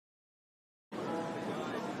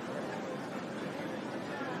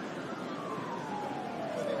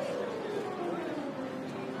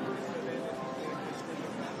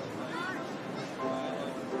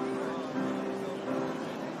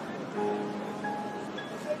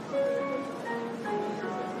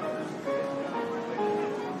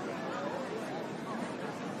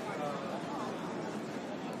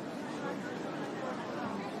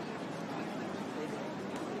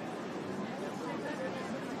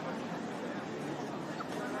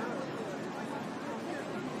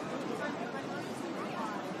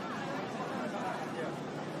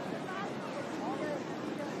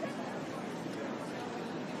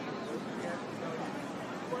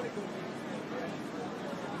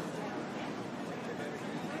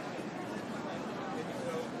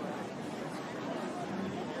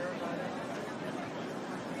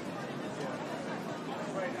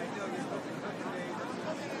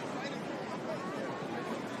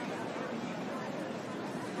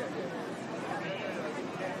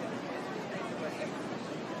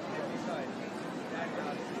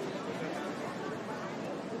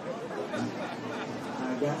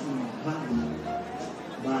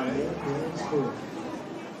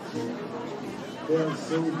Felt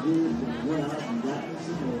so good and went out and got me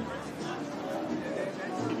some more.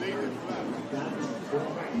 Got me some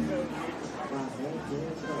more. My hand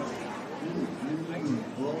can't stop.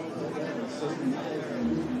 Boy, that was so nice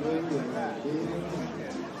and you know what I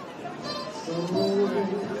did. So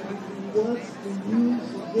what's the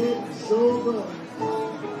use of getting sober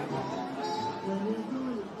when you're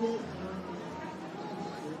gonna get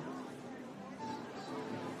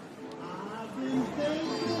I've been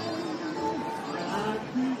thinking I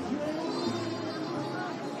keep dreaming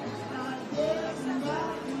I guess I'm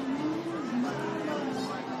about to lose my mind.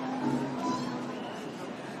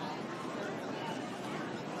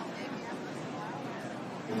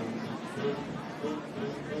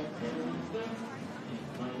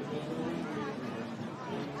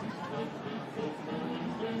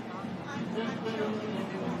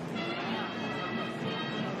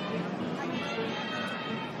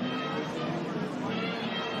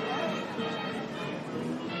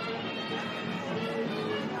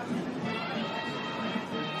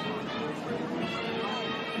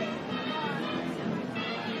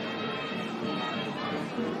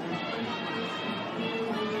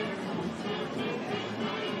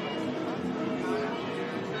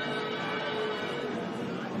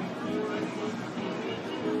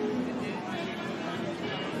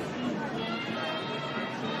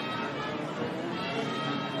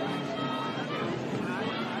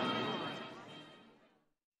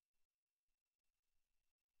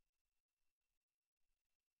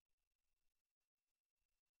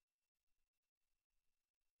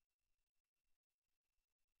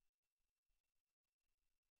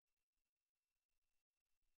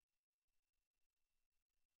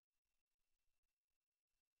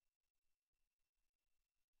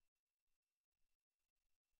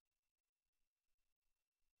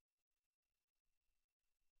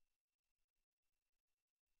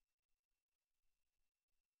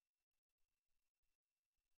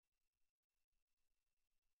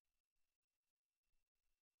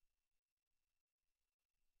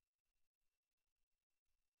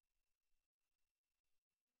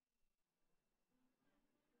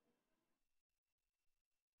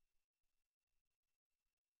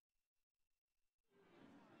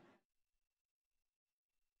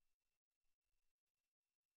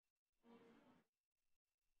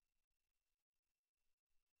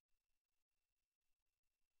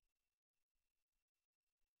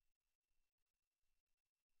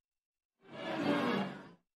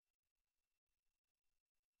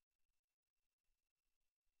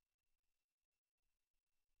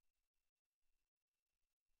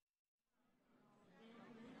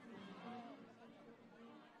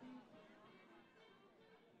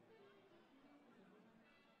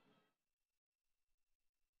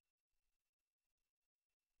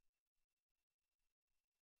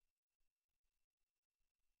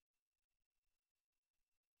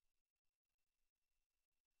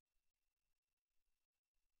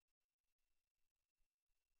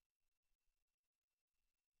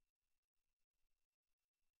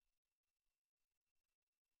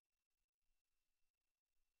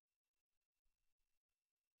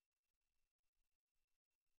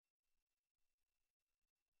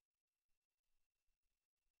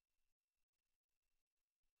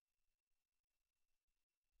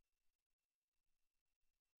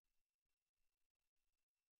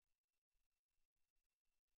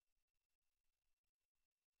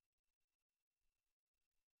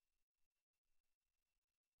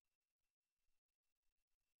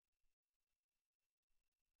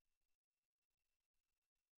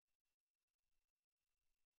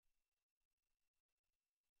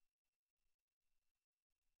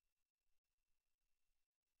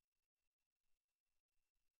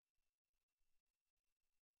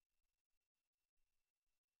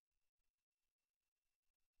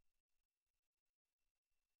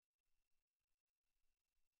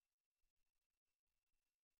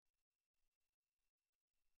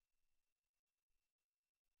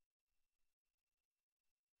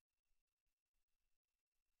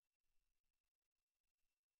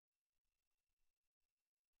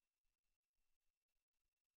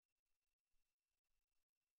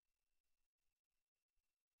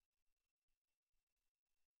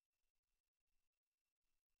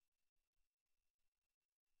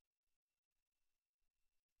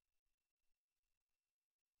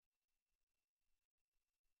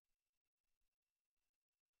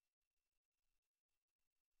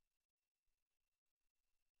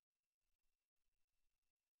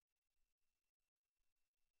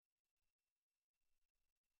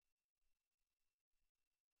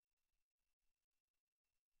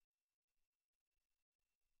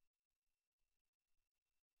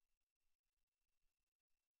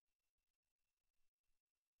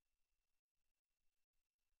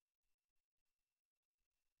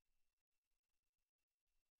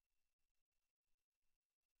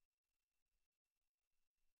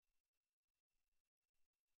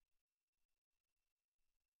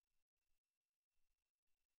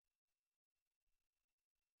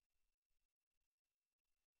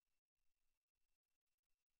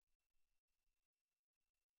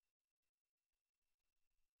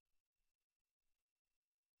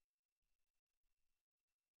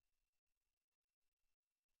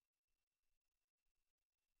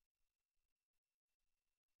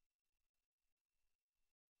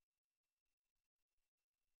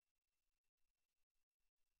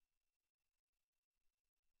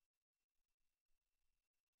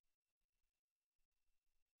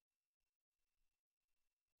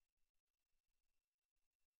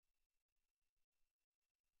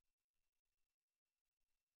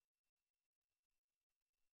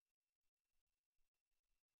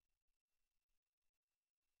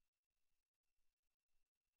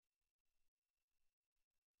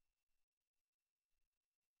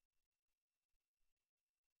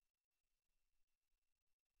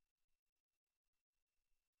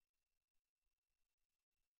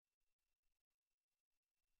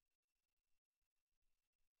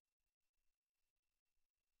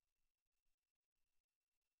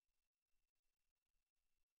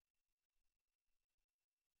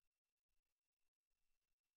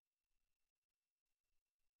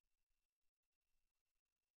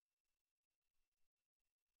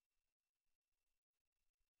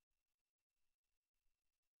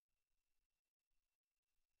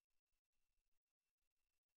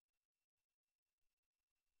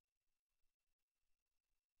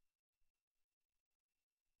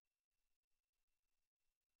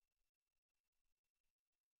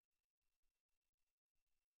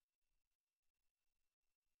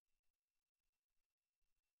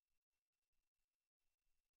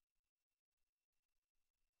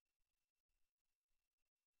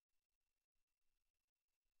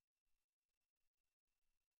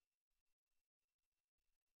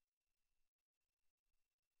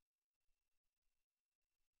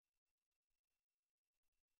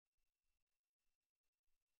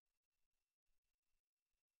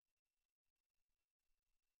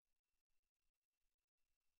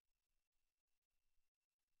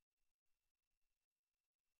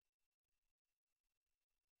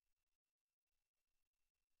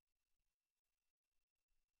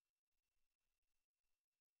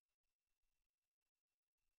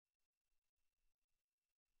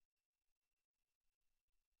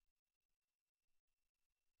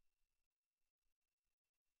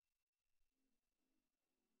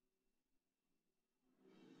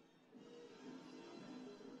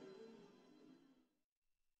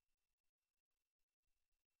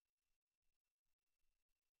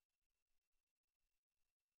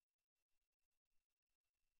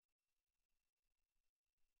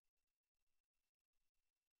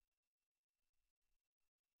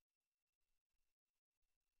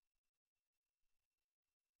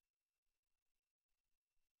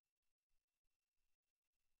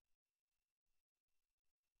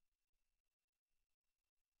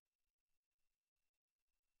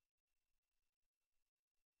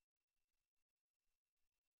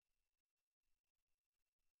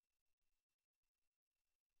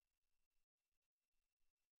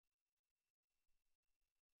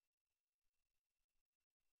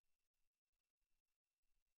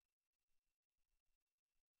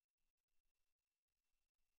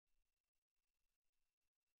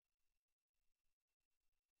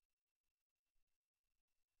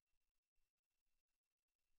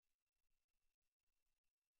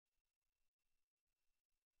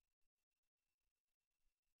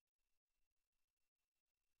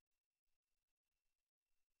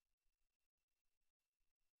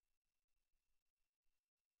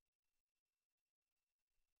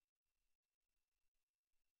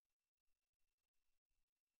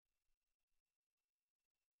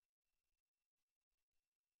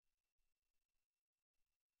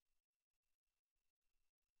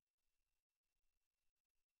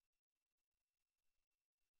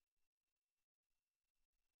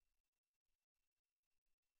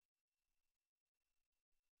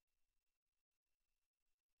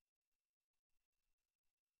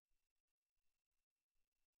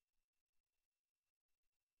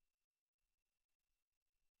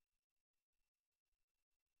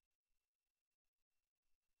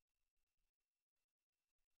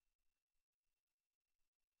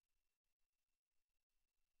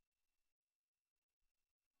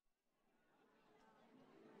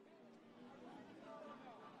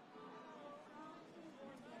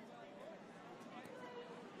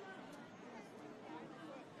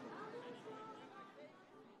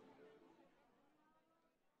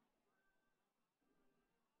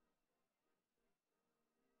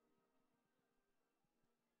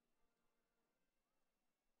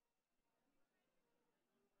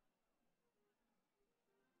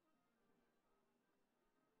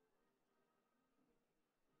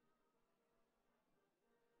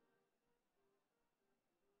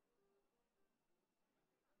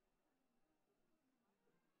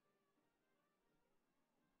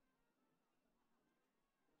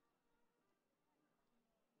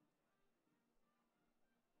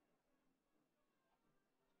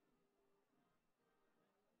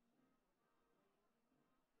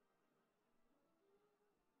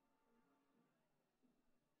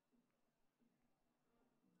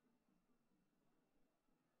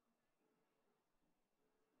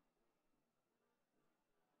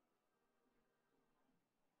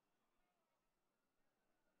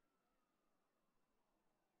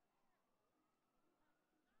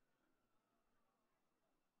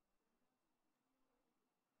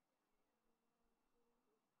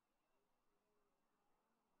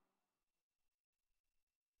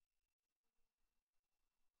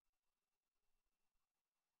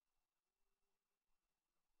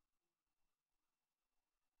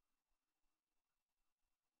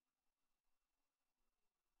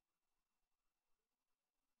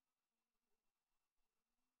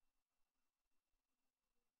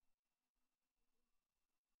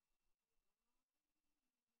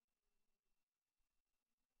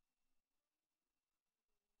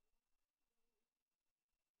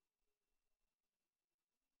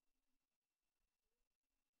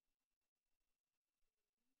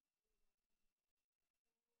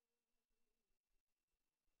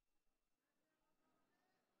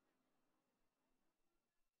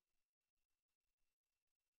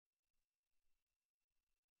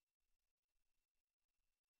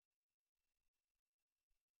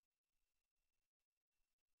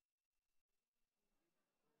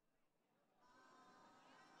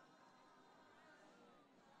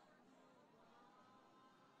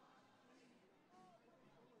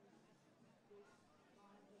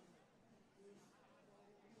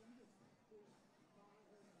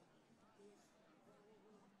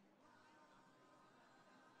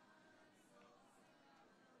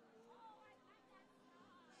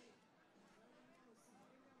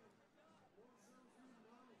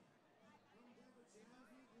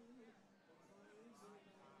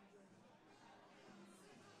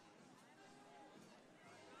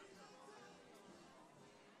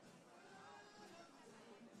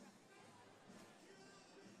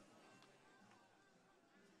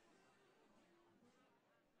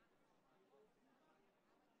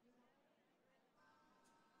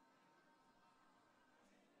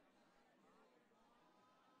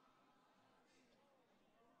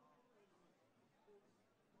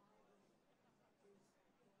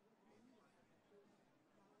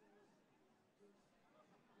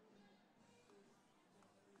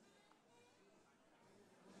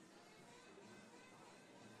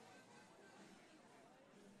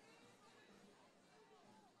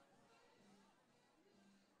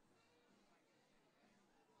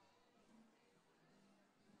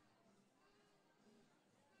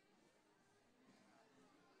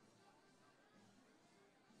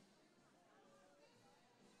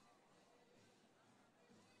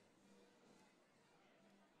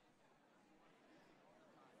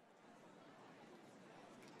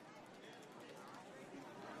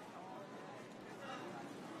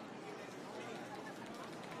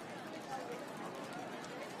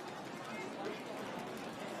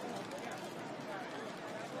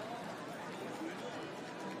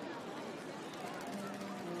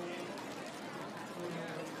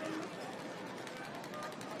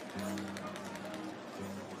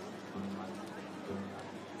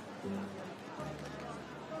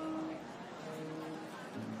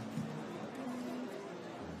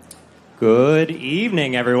 Good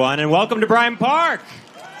evening, everyone, and welcome to Bryant Park.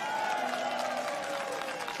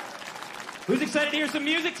 Who's excited to hear some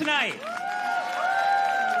music tonight?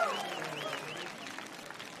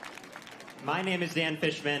 My name is Dan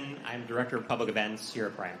Fishman. I'm Director of Public Events here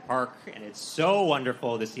at Bryant Park, and it's so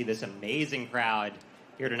wonderful to see this amazing crowd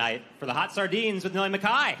here tonight for the Hot Sardines with Nellie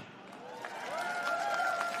McKay.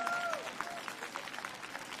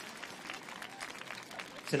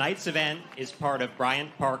 Tonight's event is part of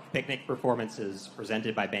Bryant Park Picnic Performances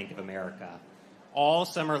presented by Bank of America. All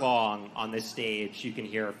summer long on this stage, you can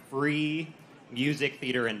hear free music,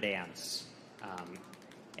 theater, and dance.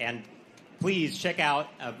 And please check out,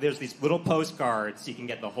 there's these little postcards so you can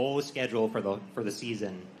get the whole schedule for the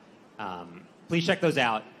season. Please check those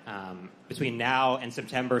out between now and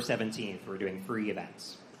September 17th. We're doing free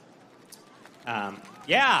events.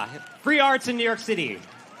 Free arts in New York City.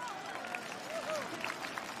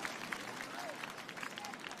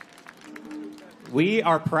 We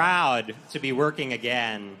are proud to be working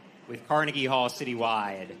again with Carnegie Hall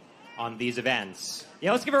Citywide on these events.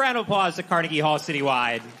 Yeah, let's give a round of applause to Carnegie Hall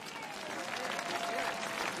Citywide.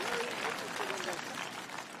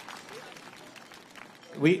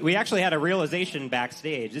 We actually had a realization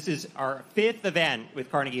backstage. This is our 5th event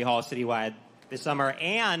with Carnegie Hall Citywide this summer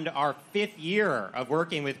and our 5th year of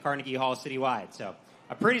working with Carnegie Hall Citywide. So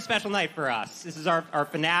a pretty special night for us. This is our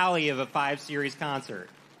finale of a 5-series concert,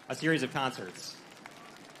 a series of concerts.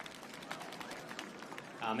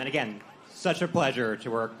 And again, such a pleasure to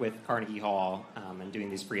work with Carnegie Hall and doing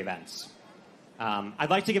these free events. I'd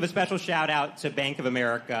like to give a special shout out to Bank of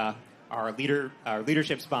America, our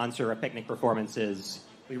leadership sponsor of Picnic Performances.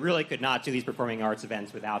 We really could not do these performing arts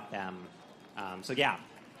events without them.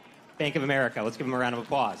 Bank of America, let's give them a round of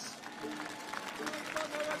applause.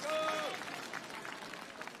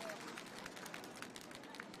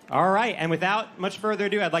 All right, and without much further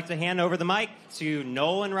ado, I'd like to hand over the mic to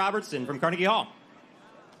Nolan Robertson from Carnegie Hall.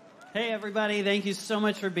 Hey, everybody. Thank you so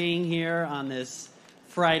much for being here on this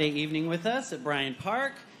Friday evening with us at Bryant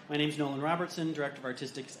Park. My name is Nolan Robertson, Director of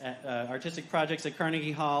Artistic Projects at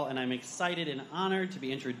Carnegie Hall, and I'm excited and honored to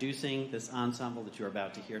be introducing this ensemble that you're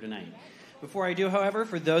about to hear tonight. Before I do, however,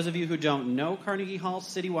 for those of you who don't know Carnegie Hall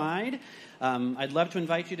Citywide, I'd love to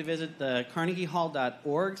invite you to visit the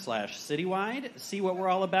carnegiehall.org/citywide, see what we're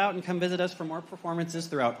all about, and come visit us for more performances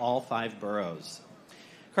throughout all 5 boroughs.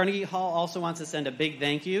 Carnegie Hall also wants to send a big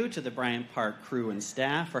thank you to the Bryant Park crew and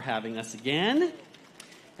staff for having us again.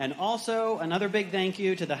 And also another big thank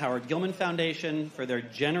you to the Howard Gilman Foundation for their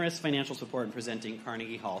generous financial support in presenting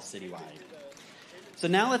Carnegie Hall Citywide. So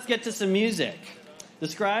now let's get to some music.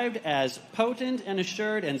 Described as potent and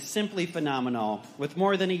assured and simply phenomenal, with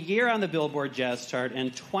more than a year on the Billboard Jazz Chart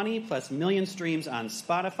and 20+ million streams on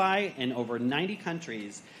Spotify in over 90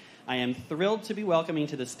 countries, I am thrilled to be welcoming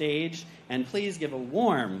to the stage, and please give a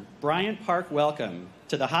warm Bryant Park welcome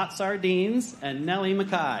to the Hot Sardines and Nellie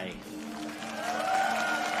McKay.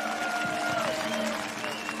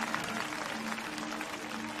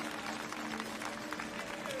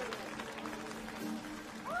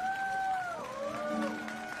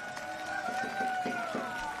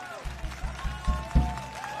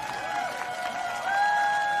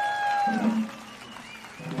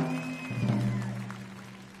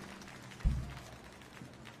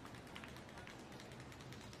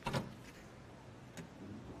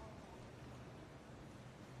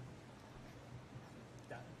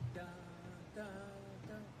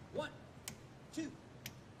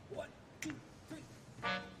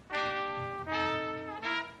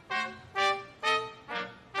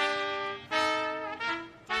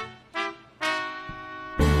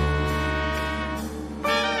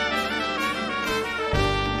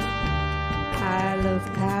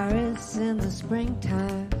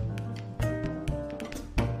 Springtime.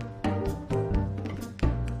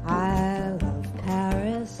 I love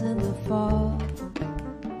Paris in the fall.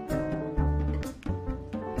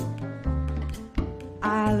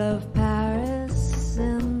 I love Paris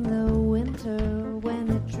in the winter when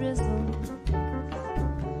it drizzles.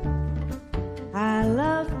 I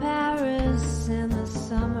love Paris in the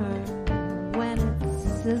summer when it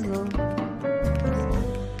sizzles.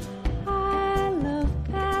 I love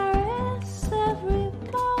Paris every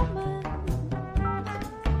morning.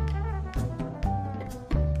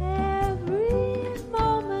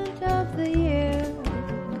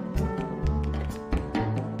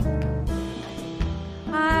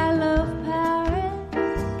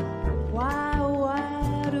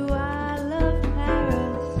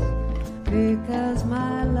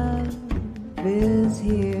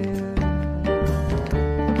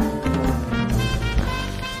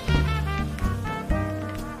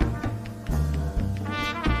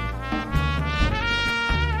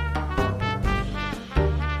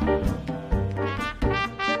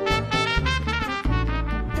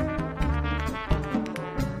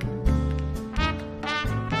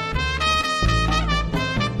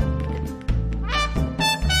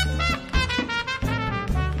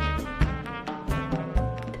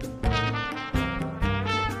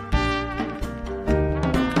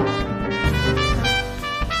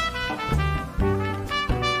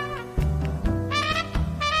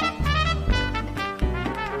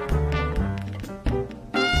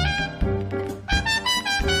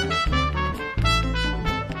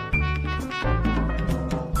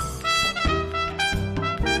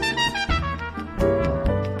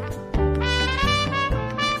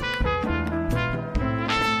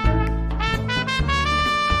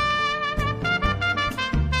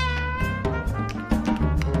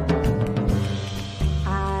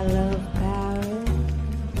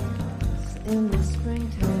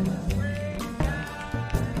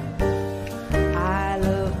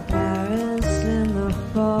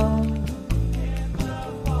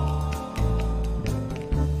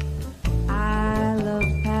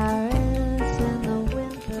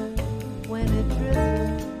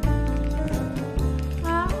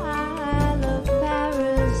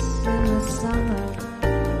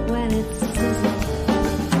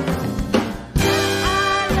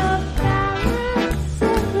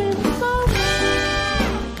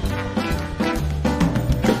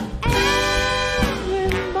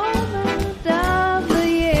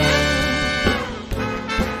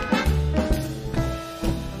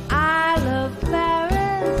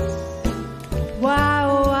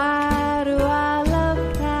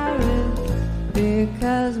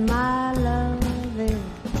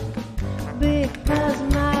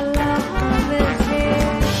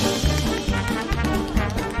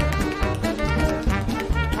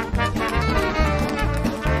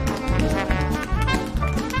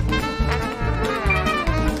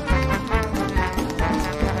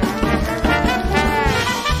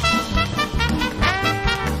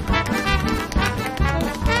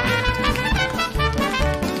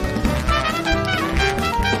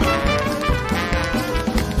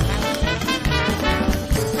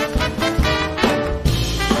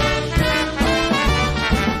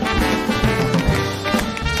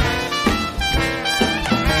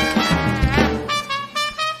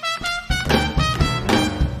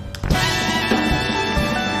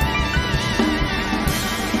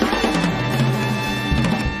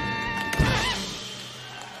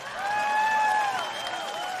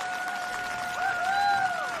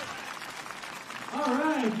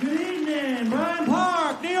 right, good evening, Bryant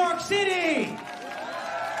Park, New York City.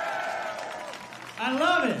 I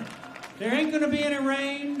love it. There ain't gonna be any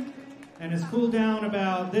rain, and it's cooled down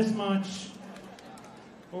about this much,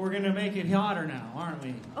 but we're gonna make it hotter now, aren't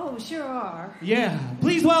we? Oh, sure are. Yeah.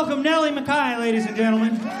 Please welcome Nellie McKay, ladies and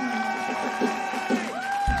gentlemen.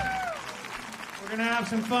 We're gonna have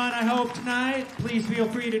some fun, I hope, tonight. Please feel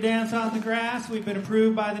free to dance on the grass. We've been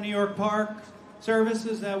approved by the New York Park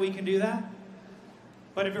Services that we can do that.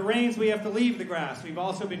 But if it rains, we have to leave the grass. We've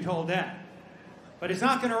also been told that. But it's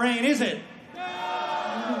not gonna rain, is it? No!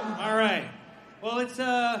 All right. Well, let's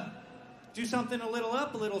do something a little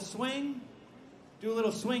up, a little swing. Do a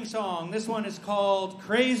little swing song. This one is called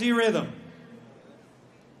Crazy Rhythm.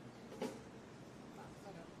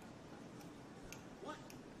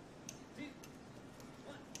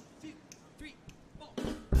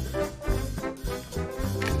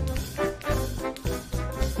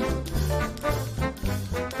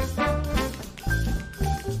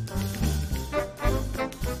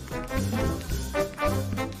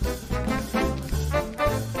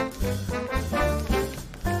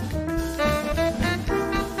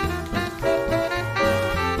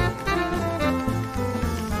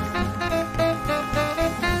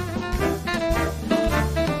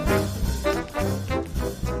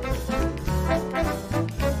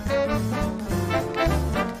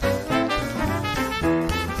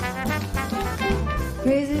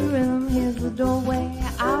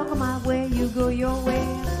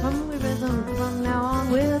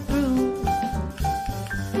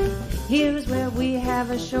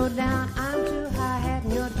 Showdown, I'm too high hat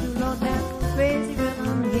and you're too low down. Crazy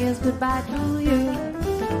rhythm, here's goodbye to you.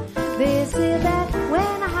 They say that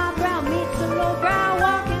when a highbrow meets a lowbrow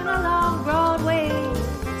walking along Broadway,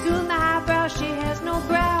 soon the highbrow, she has no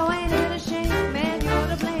brow. Ain't it a shame, man, you're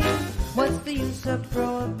to blame. What's the use of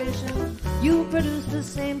prohibition? You produce the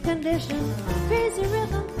same condition. Crazy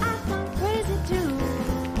rhythm, I've gone crazy too.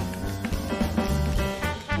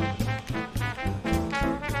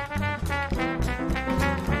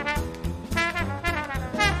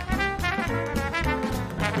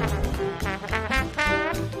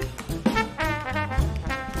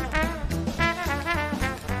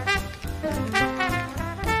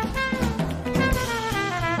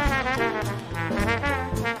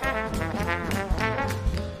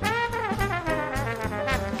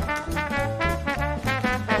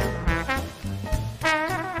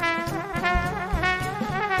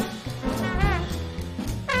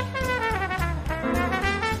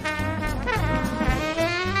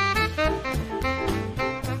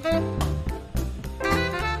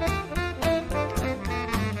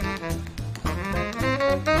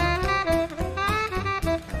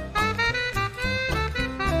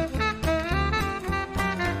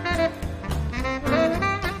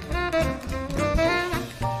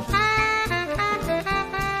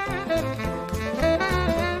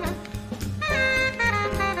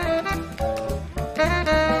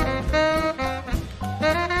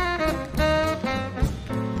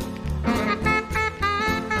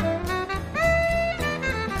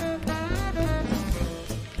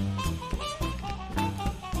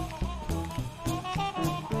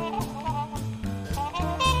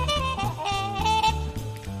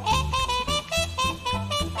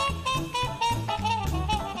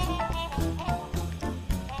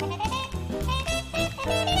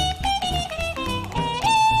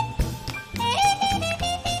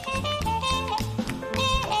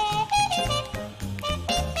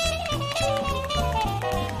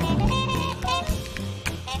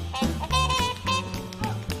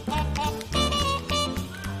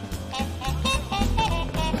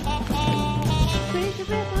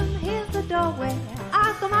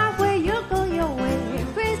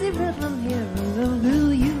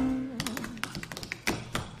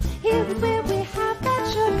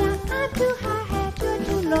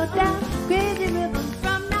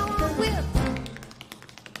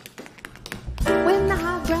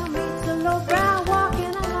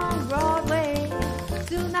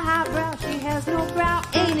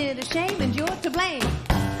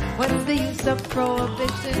 What's the use of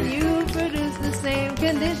prohibition? You produce the same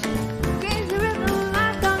condition. Crazy rhythm,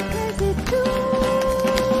 I've gone crazy too.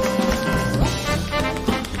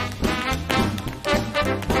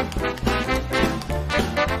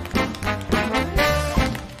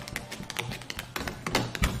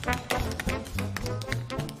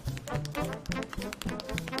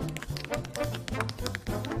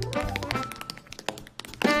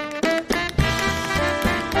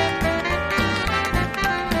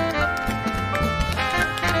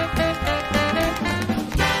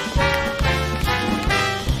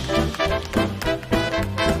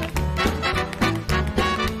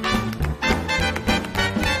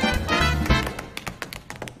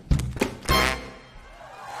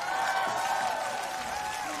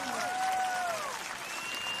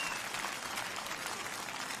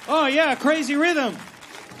 Oh, yeah, Crazy Rhythm.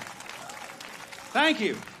 Thank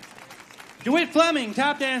you. DeWitt Fleming,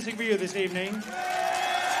 tap dancing for you this evening.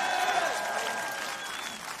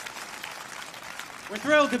 We're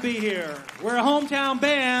thrilled to be here. We're a hometown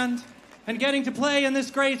band, and getting to play in this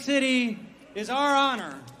great city is our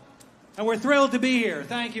honor. And we're thrilled to be here.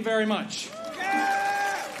 Thank you very much.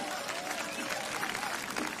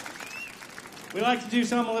 We like to do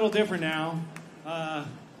something a little different now.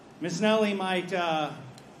 Miss Nellie might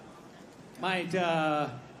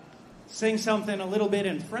sing something a little bit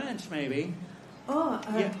in French, maybe. Oh,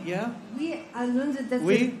 Yeah? oui, allons de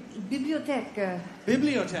Oui. bibliothèque.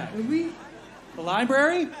 Bibliothèque. Oui, The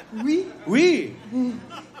library? oui. Oui.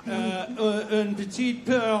 Un petit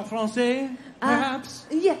peu en français, perhaps?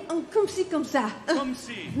 Yeah, comme ci, comme ça. Comme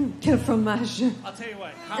si. Quel fromage. I'll tell you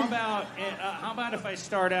what. How about if I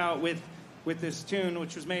start out with this tune,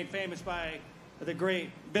 which was made famous by the great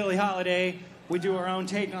Billie Holiday? We do our own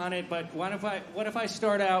take on it, but what if I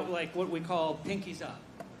start out like what we call pinkies up?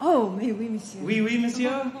 Oh, mais oui, monsieur. Oui, oui, monsieur.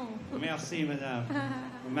 Merci, madame.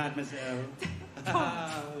 Mademoiselle.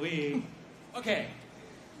 Oui. Okay.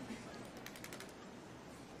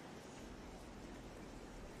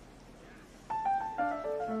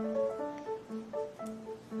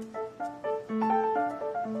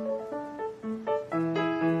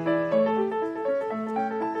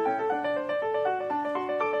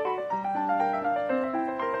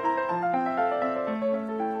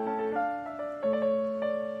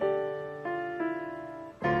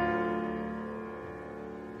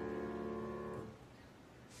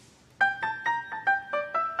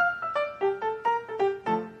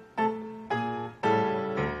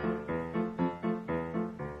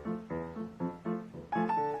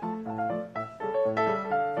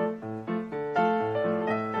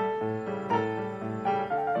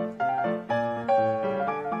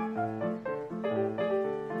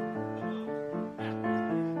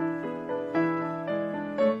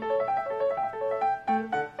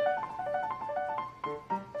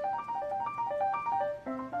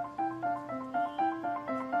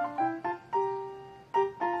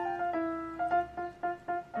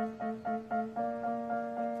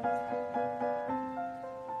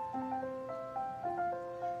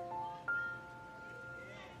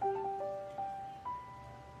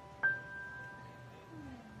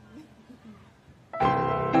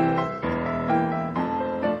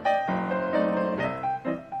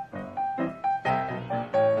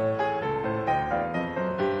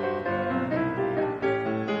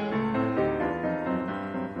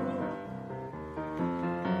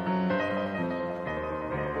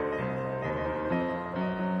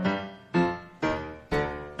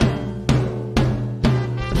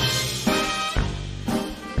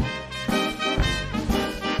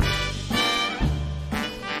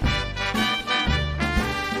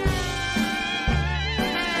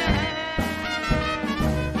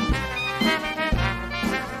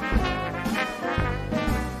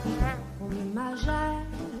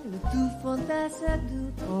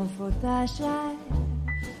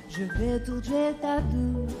 Je vais toucher ta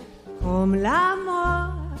doux comme la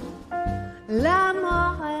mort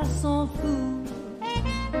elle s'en fout.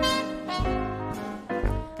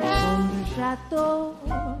 Comme le château,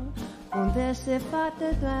 quand elle s'efface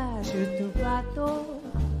de toi, je te bateau,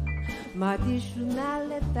 m'a dit je suis à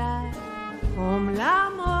l'état, comme la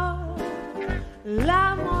mort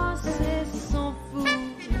c'est s'en fout.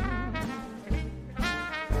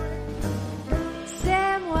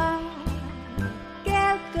 C'est moi,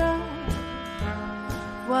 quelqu'un,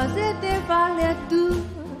 vous êtes parlé tout,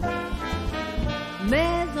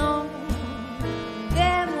 maison,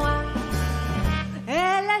 de moi,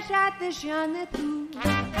 et la chatte chien et tout,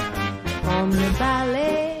 comme le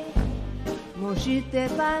balai, mon chute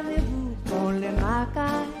pas de vous, comme les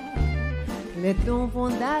macaques, les tons font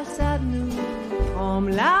à nous, comme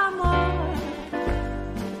la mort,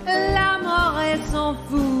 elle s'en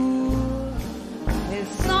fout. Elle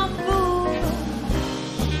s'en fout.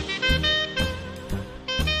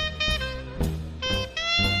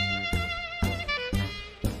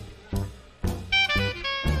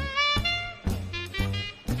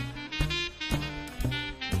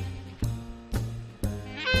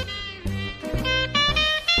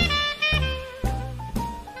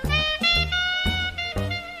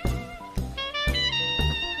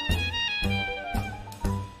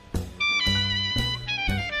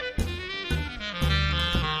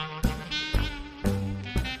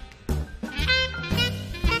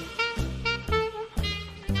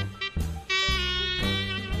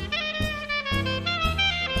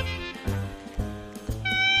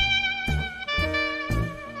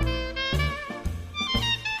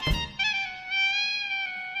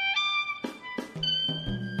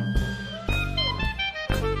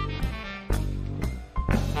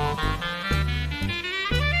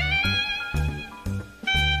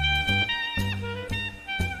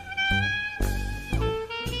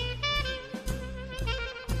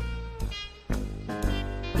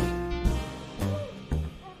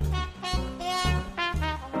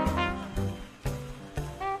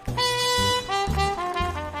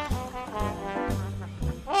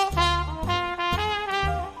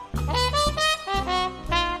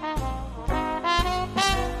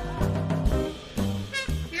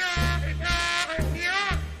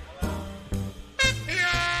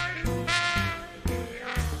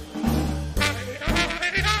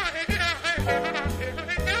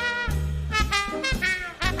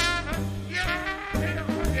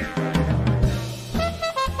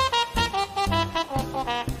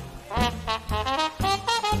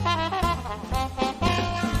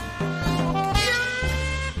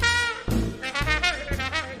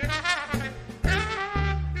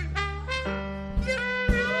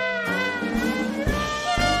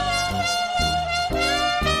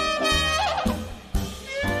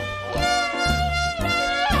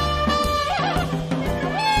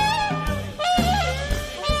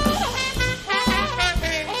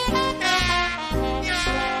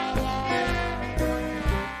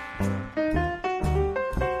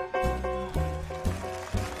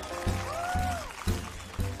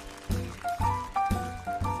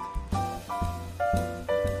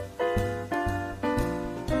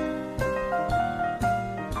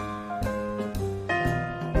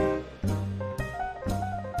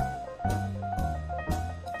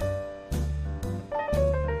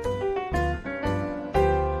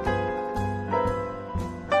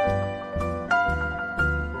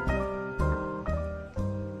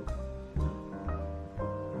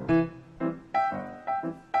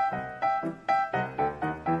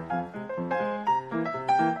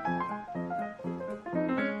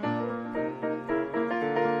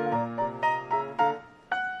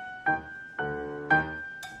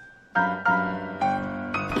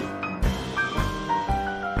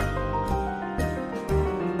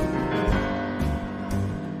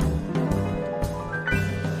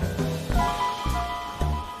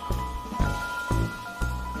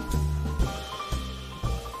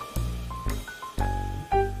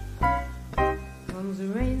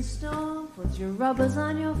 rainstorm puts your rubbers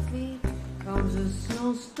on your feet. Comes a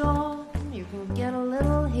snowstorm, you can get a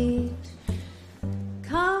little heat.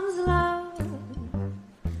 Comes love,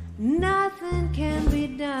 nothing can be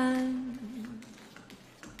done.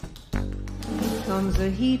 Comes a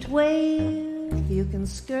heat wave, you can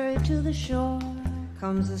scurry to the shore.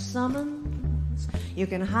 Comes a summons, you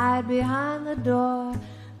can hide behind the door.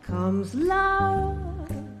 Comes love,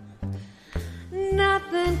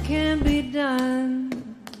 nothing can be done.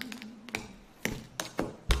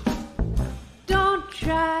 Don't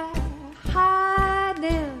try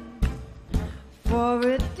hiding, for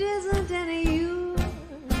it isn't any use.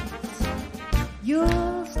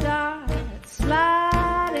 You'll start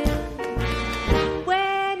sliding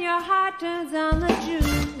when your heart turns on the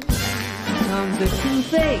juice. Comes a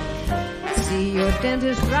toothache, see your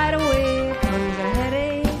dentist right away. Comes a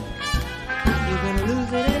headache, you can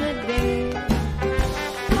lose it in a day.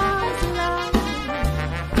 Comes love,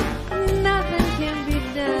 nothing can be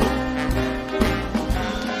done.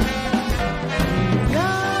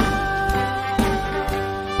 Love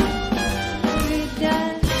be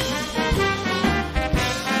done.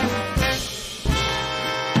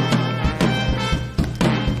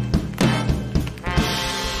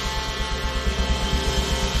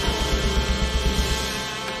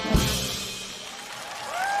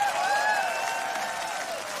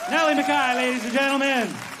 Nellie McKay, ladies and gentlemen.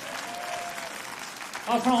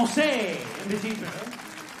 En français, un petit peu.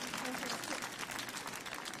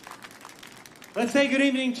 Let's say good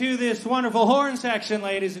evening to this wonderful horn section,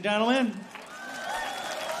 ladies and gentlemen.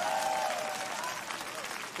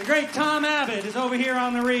 The great Tom Abbott is over here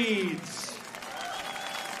on the reeds.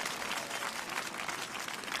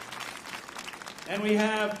 And we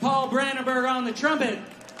have Paul Brandenburg on the trumpet.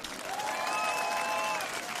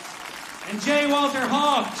 And J. Walter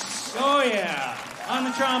Hawks, oh yeah, on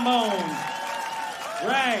the trombone.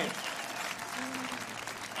 Right.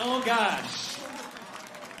 Oh gosh.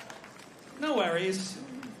 No worries.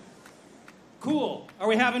 Cool. Are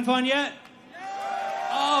we having fun yet?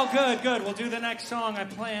 Oh, good, good. We'll do the next song I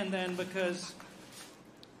planned then because,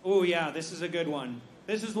 oh yeah, this is a good one.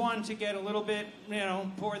 This is one to get a little bit,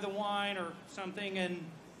 pour the wine or something and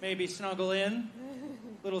maybe snuggle in.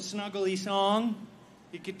 Little snuggly song.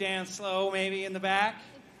 You could dance slow maybe in the back.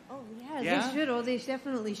 Oh, yeah, Yeah? they should. Oh, they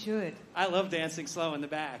definitely should. I love dancing slow in the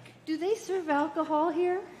back. Do they serve alcohol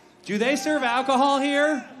here? Do they serve alcohol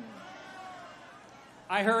here?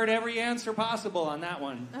 I heard every answer possible on that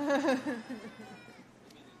one.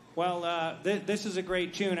 Well, this is a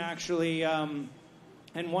great tune, actually. And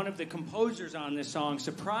one of the composers on this song,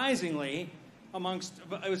 surprisingly,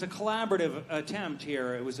 it was a collaborative attempt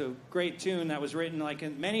here. It was a great tune that was written,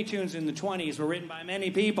 many tunes in the 20s were written by many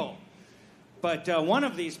people. But one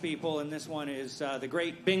of these people in this one is the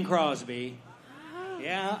great Bing Crosby.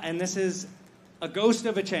 Yeah, and this is A Ghost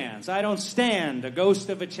of a Chance. I don't stand a ghost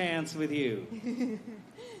of a chance with you.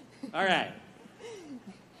 All right.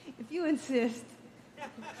 If you insist.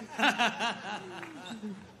 I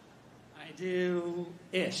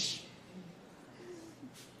do-ish.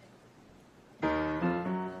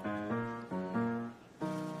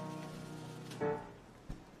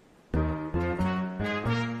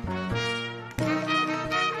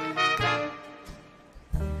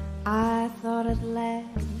 I thought at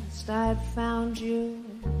last I'd found you,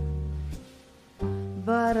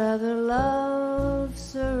 but other loves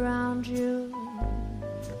surround you,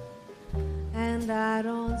 and I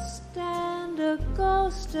don't stand a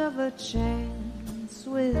ghost of a chance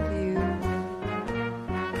with you.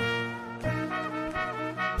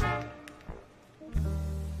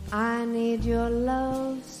 I need your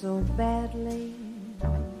love so badly.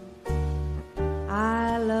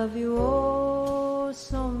 I love you oh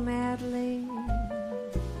so madly,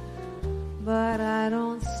 but I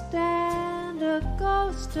don't stand a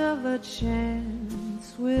ghost of a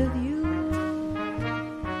chance with you.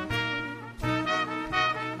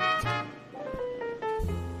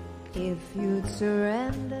 If you'd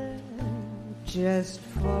surrender just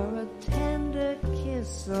for a tender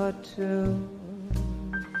kiss or two,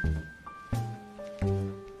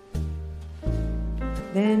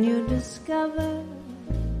 then you discover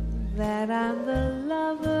that I'm the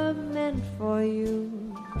lover meant for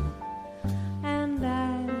you, and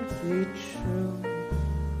I'd be true.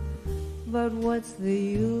 But what's the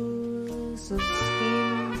use of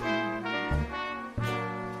scheming?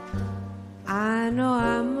 I know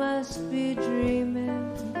I must be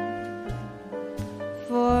dreaming,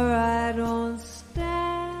 for I don't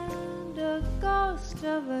stand a ghost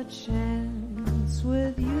of a chance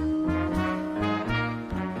with you.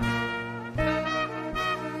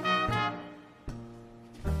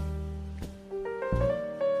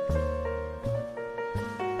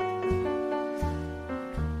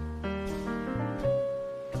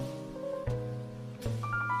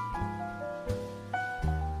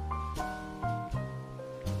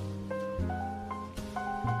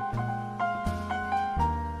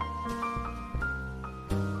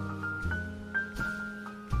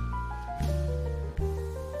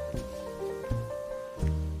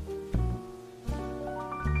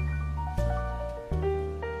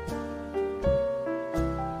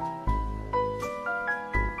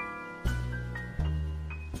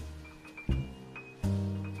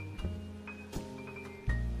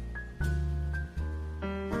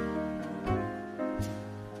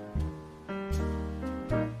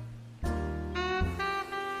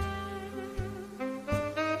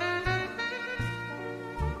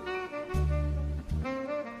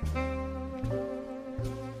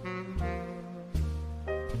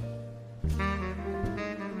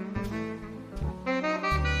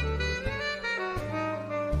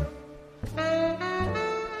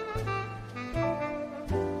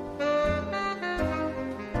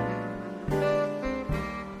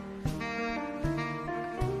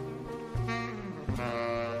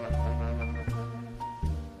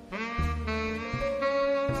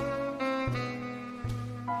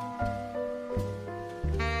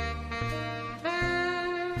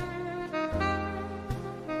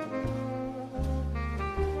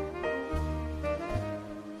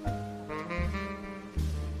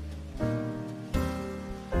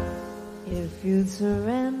 if you'd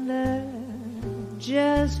surrender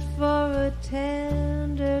just for a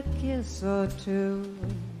tender kiss or two.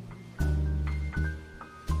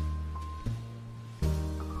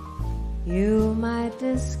 You might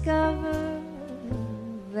discover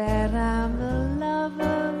that I'm the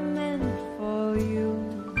lover meant for you,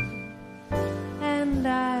 and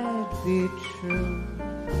I'd be true.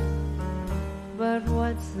 But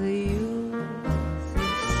what's the use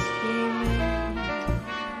of scheming?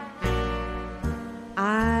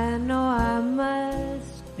 I know I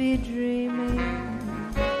must be dreaming,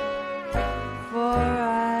 for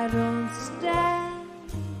I don't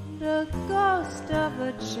stand a ghost of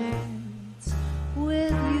a chance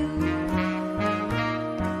with you.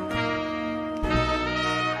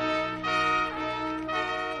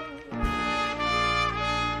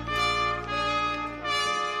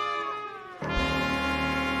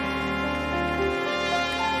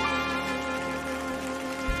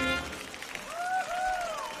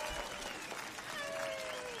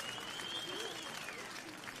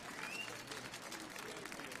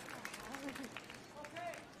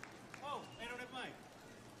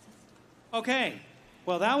 Okay,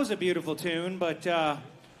 well, that was a beautiful tune, but we're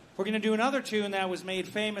going to do another tune that was made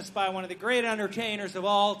famous by one of the great entertainers of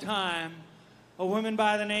all time, a woman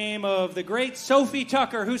by the name of the great Sophie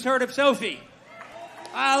Tucker. Who's heard of Sophie?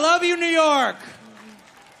 I love you, New York.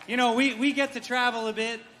 You know, we get to travel a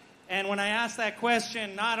bit, and when I ask that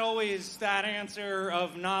question, not always that answer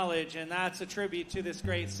of knowledge, and that's a tribute to this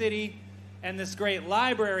great city and this great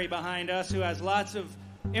library behind us who has lots of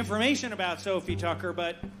information about Sophie Tucker,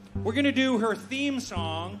 but we're going to do her theme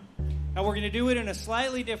song, and we're going to do it in a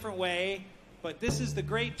slightly different way, but this is the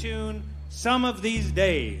great tune, Some of These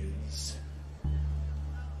Days.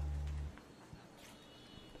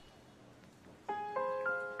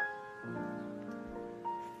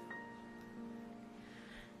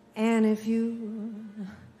 And if you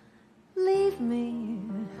leave me,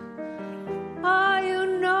 oh,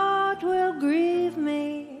 you know it will grieve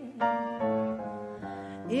me.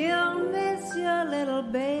 You'll miss your little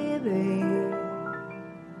baby,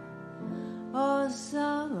 oh,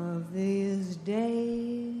 some of these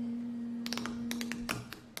days.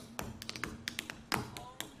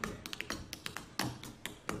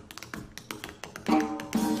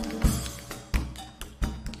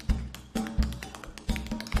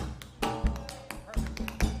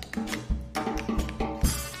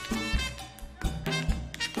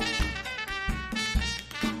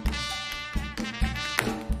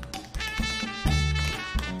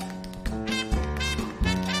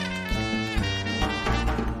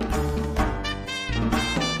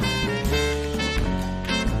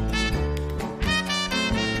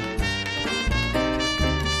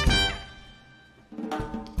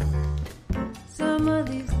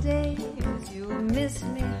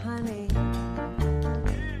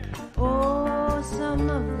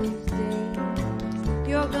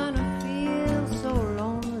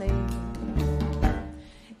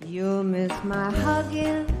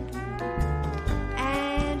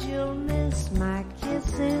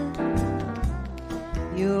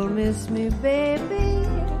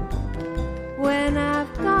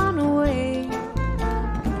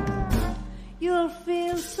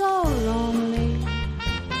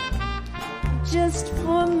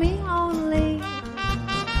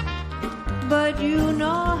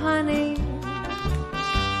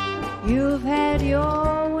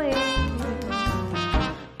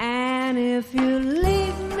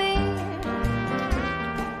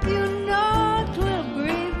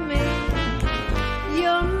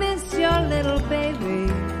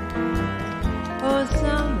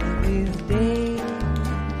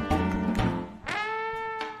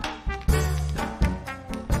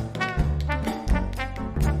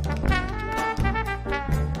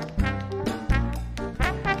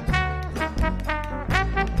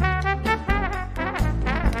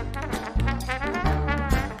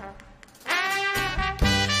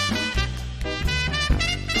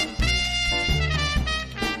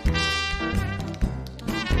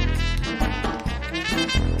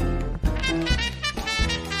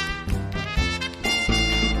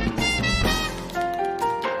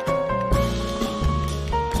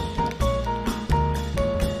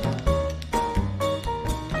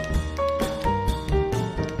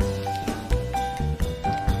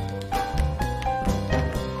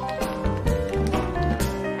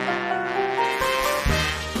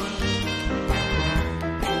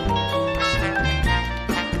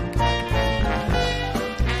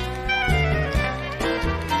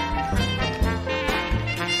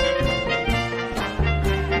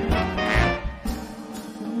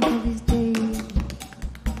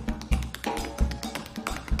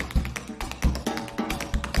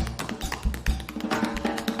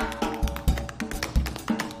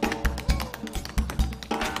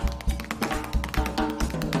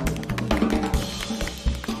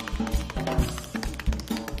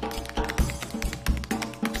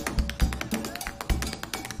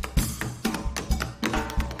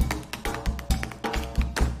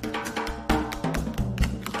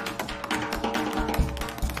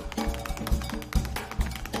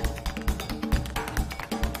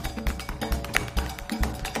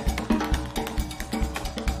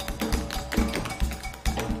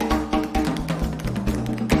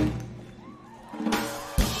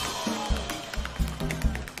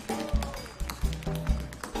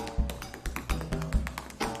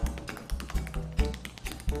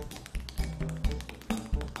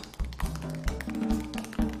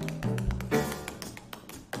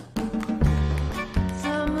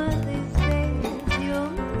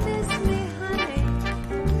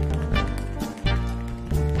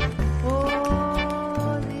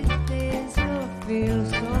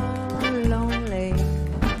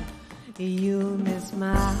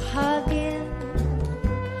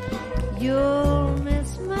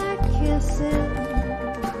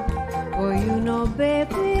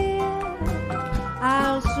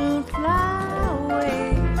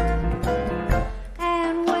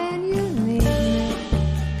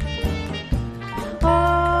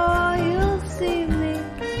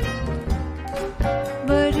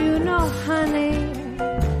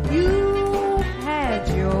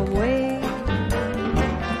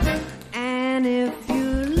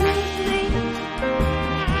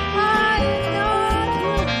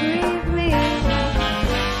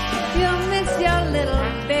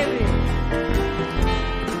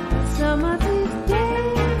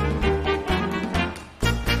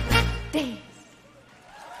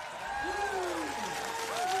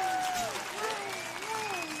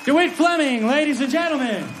 DeWitt Fleming, ladies and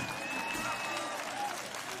gentlemen.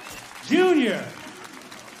 Junior.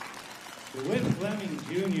 DeWitt Fleming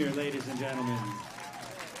Jr., ladies and gentlemen.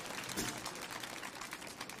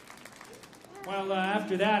 Well,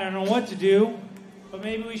 after that, I don't know what to do, but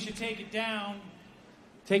maybe we should take it down.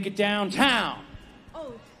 Take it downtown.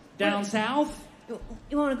 Oh. Down south?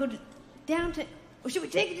 You want to go downtown? Or should we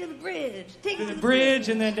take it to the bridge? Take To it the bridge,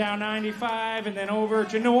 and then down 95, and then over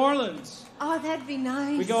to New Orleans. Oh, that'd be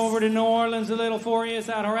nice. We go over to New Orleans a little for you. Is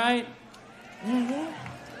that all right?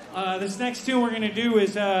 Yeah. This next tune we're going to do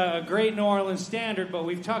is a great New Orleans standard, but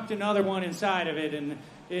we've tucked another one inside of it, and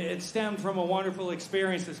it stemmed from a wonderful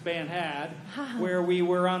experience this band had, where we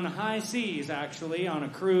were on the high seas, actually, on a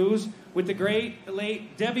cruise with the great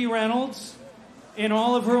late Debbie Reynolds in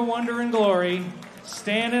all of her wonder and glory,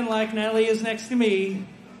 standing like Nellie is next to me,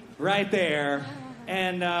 right there.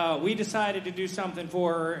 And we decided to do something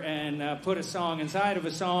for her and put a song inside of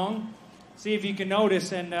a song. See if you can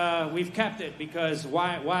notice, and we've kept it, because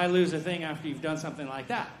why lose a thing after you've done something like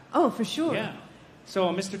that? Oh, for sure. Yeah. So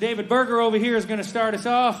Mr. David Berger over here is going to start us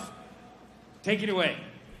off. Take it away.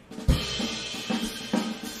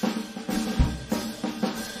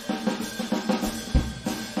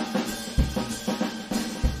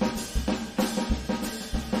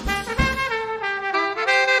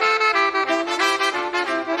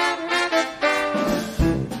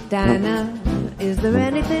 Dinah, is there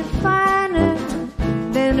anything finer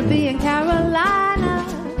than to be in Carolina?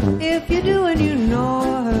 If you do and you know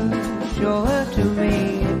her, show her to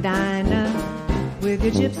me. Dinah, with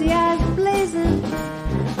your gypsy eyes blazing,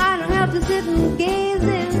 I don't have to sit and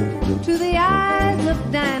gazing to the eyes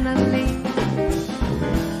of Dinah Lee.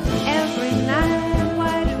 Every night,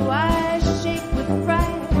 why do I shake with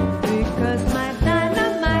fright? Because my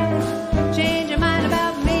dynamite change your mind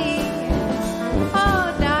about me.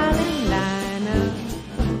 Oh, darling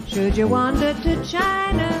Dinah, should you wander to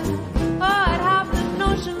China, or I'd hop an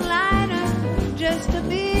ocean liner just to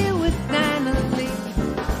be with Dinah Lee.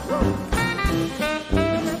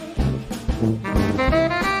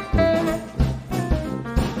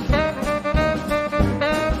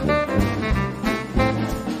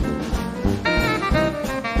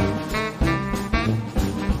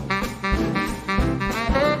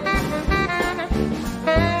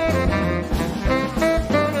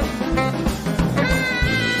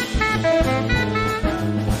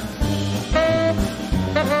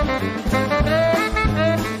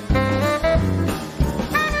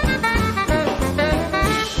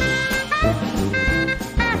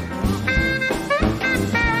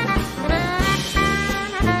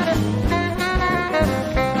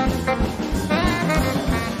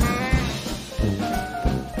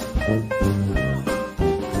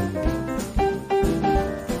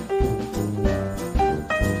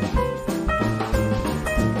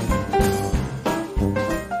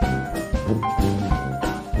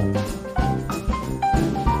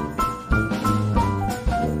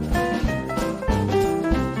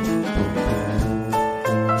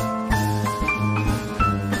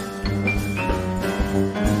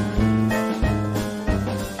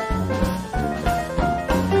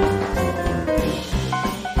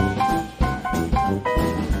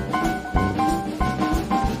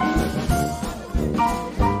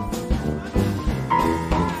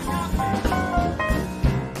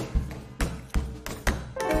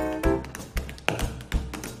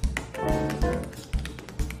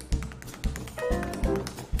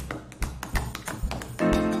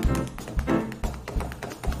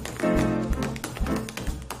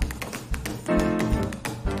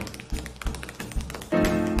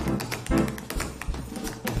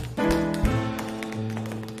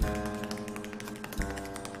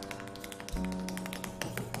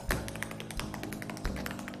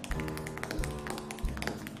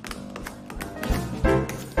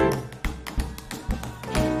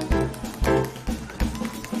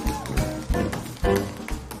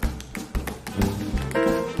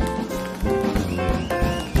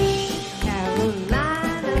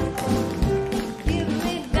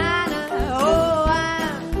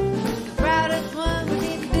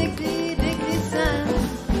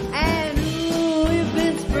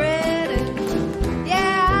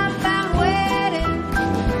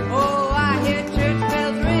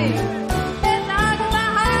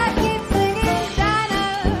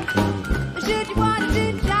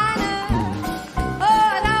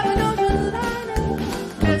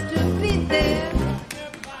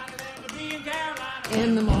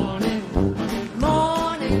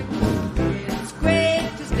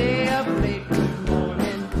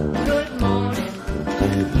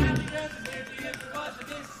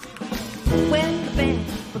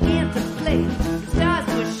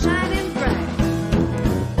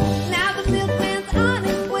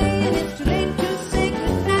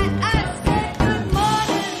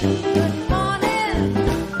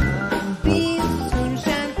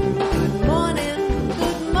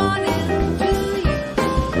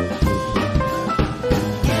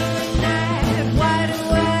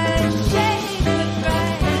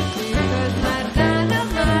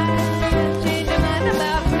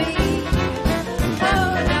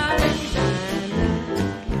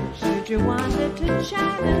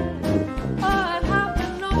 China, or I'd hop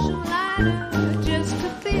an ocean liner just to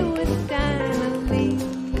be with Dinah Lee.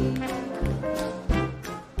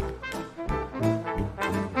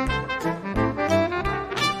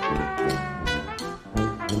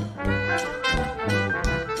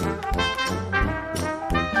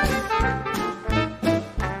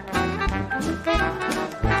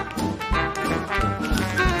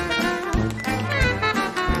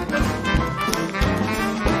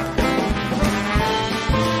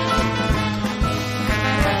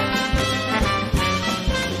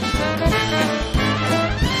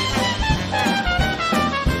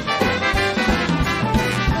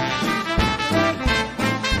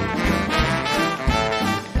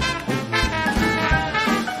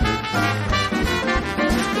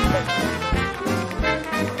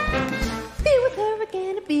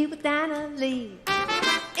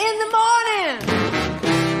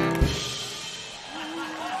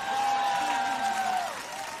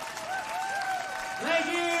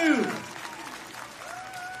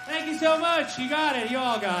 You got it. You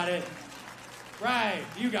all got it. Right.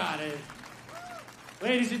 You got it.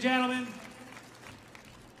 Ladies and gentlemen,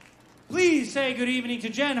 please say good evening to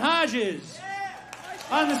Jen Hodges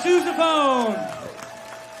on the sousaphone.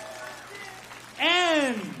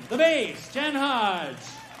 And the bass, Jen Hodge.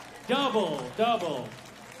 Double, double.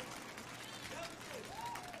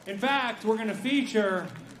 In fact, we're going to feature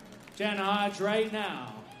Jen Hodge right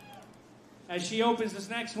now as she opens this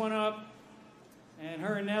next one up. And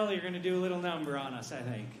her and Nellie are going to do a little number on us, I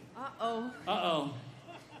think. Uh-oh. Uh-oh.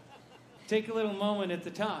 Take a little moment at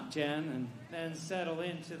the top, Jen, and then settle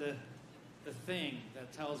into the thing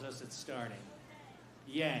that tells us it's starting.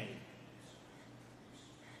 Yay.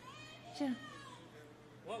 Jen.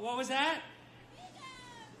 What was that?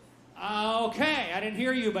 Okay, I didn't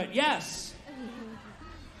hear you, but yes.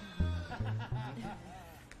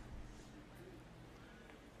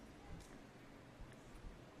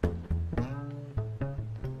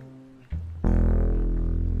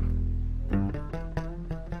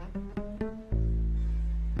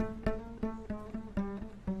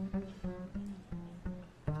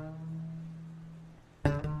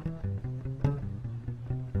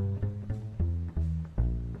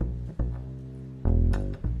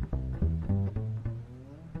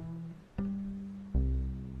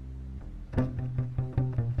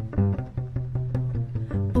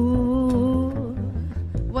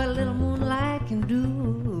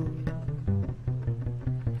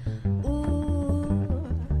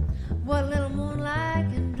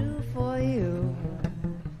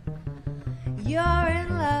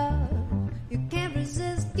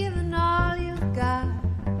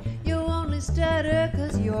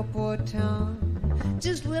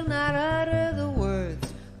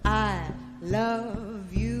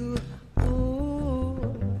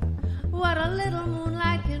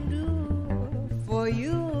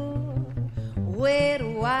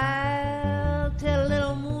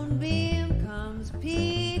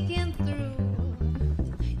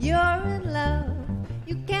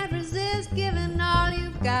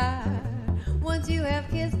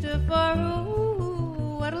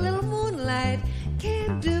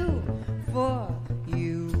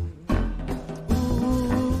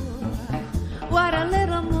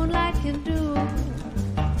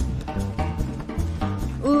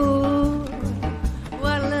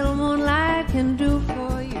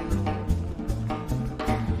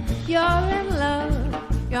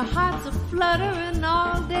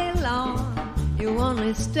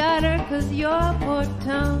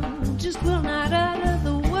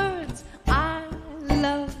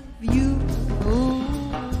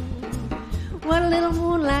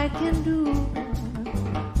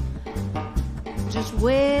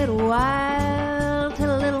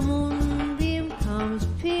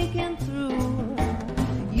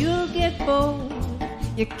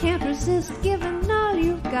 You can't resist giving all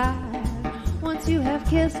you've got. Once you have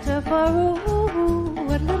kissed her for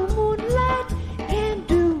what little moonlight can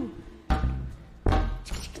do.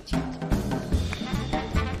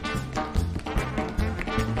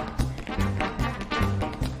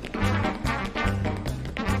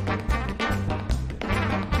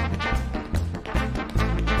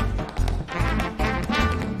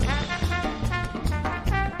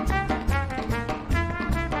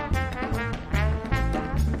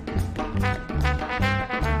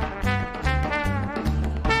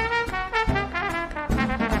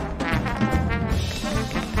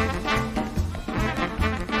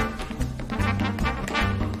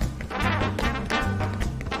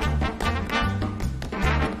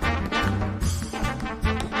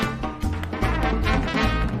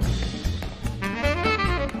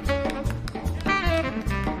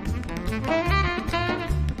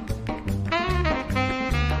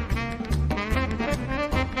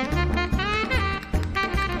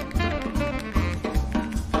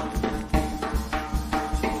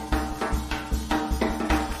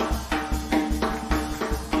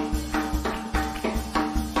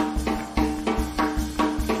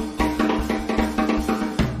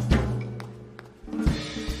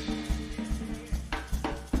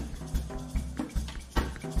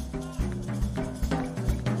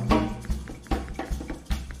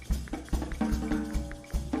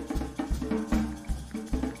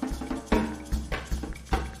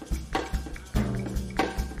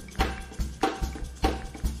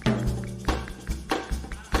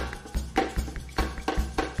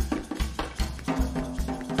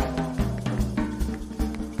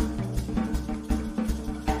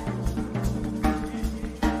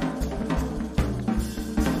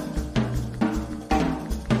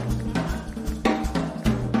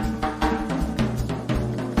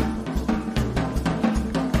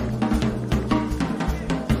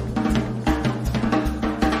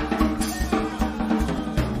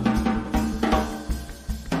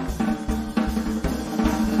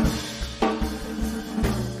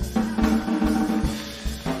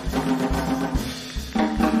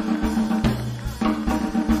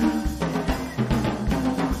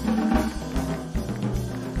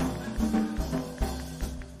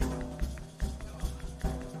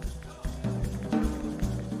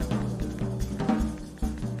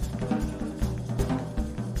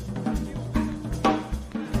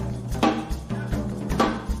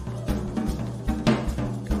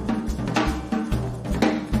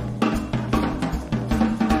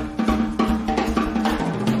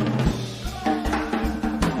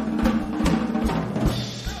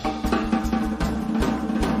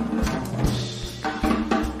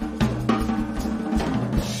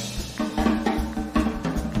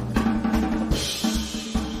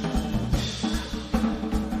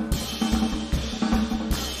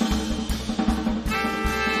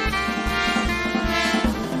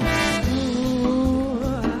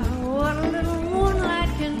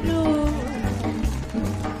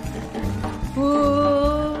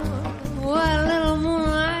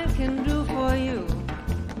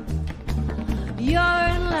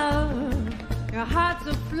 heart's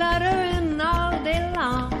a fluttering all day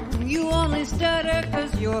long. You only stutter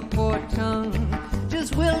 'cause your poor tongue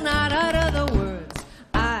just will not utter the words,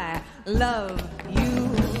 I love you.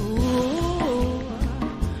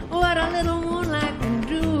 What a little moonlight can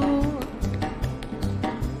do.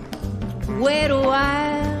 Wait a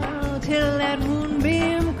while till that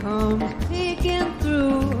moonbeam comes peeking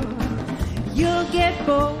through. You'll get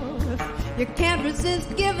bored. You can't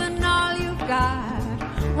resist giving all you've got.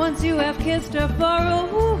 Once you have kissed her for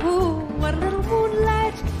what a little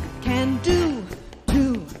moonlight can do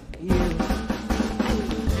to you.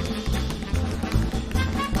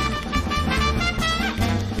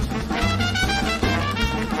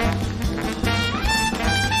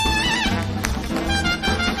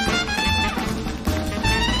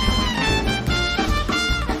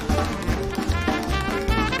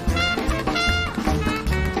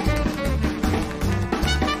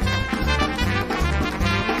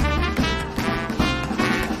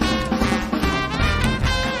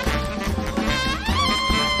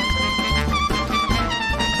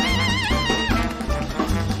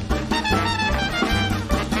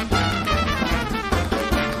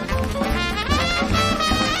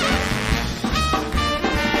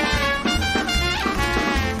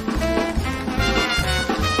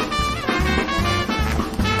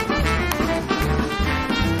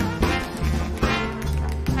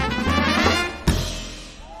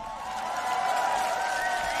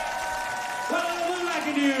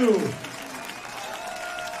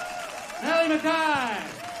 Nellie McKay.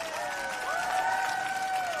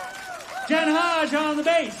 Jen Hodge on the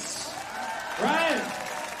bass. Right?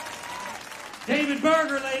 David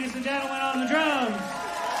Berger, ladies and gentlemen, on the drums.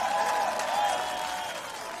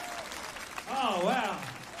 Oh, wow.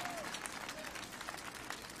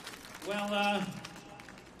 Well,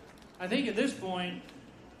 I think at this point,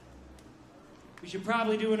 we should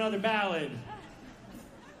probably do another ballad.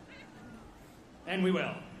 And we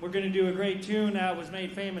will. We're going to do a great tune that was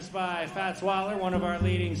made famous by Fats Waller, one of our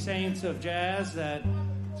leading saints of jazz that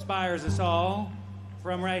inspires us all,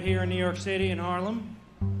 from right here in New York City in Harlem.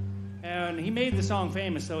 And he made the song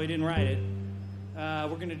famous, though he didn't write it.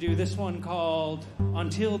 We're going to do this one called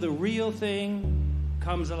Until the Real Thing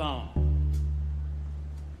Comes Along.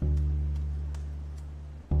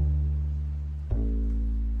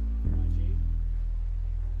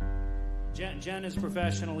 Jen is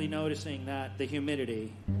professionally noticing that the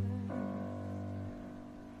humidity.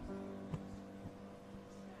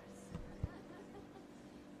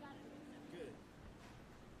 Good.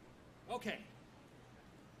 Okay.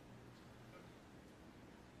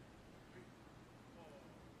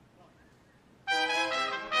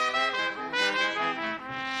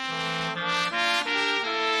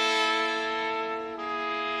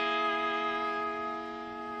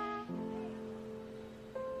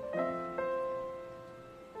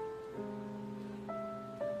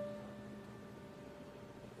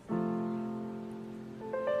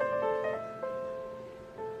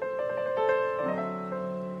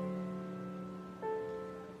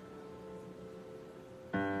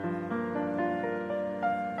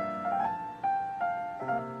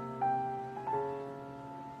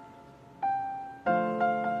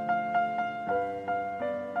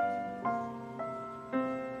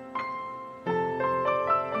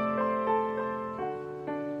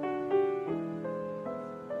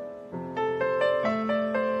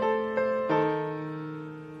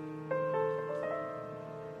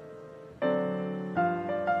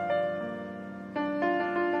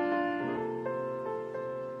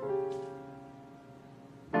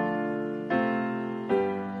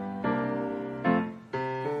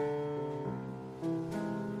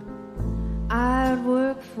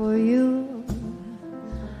 For you,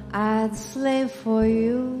 I'd slave for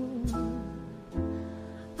you,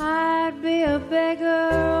 I'd be a beggar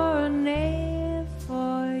or a knave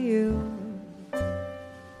for you.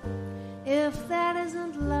 If that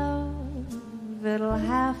isn't love, it'll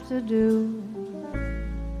have to do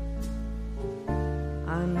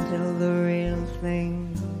until the real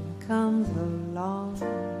thing comes along.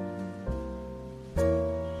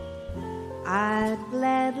 I'd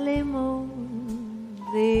gladly move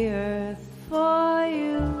the earth for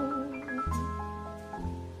you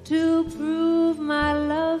to prove my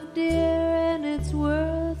love, dear, and its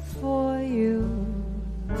worth for you.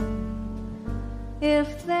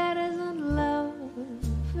 If that isn't love,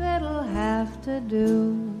 it'll have to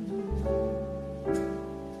do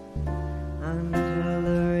until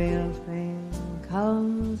the real thing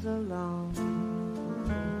comes along.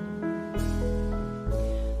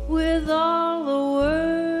 With all the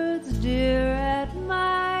words, dear,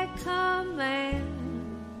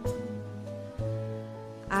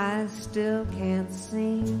 I still can't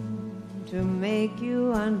seem to make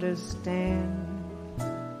you understand.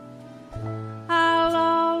 I'll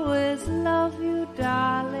always love you,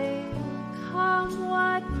 darling, come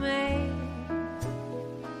what may.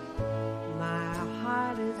 My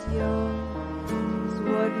heart is yours,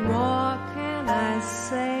 what more can I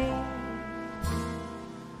say?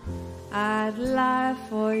 I'd lie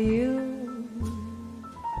for you,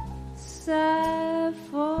 sigh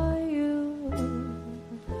for you.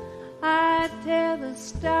 I'd tear the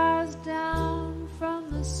stars down from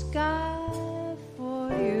the sky for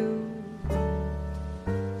you.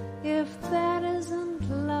 If that isn't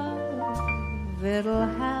love, it'll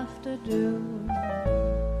have to do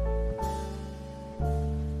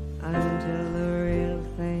until the real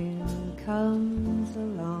thing comes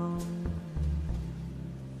along.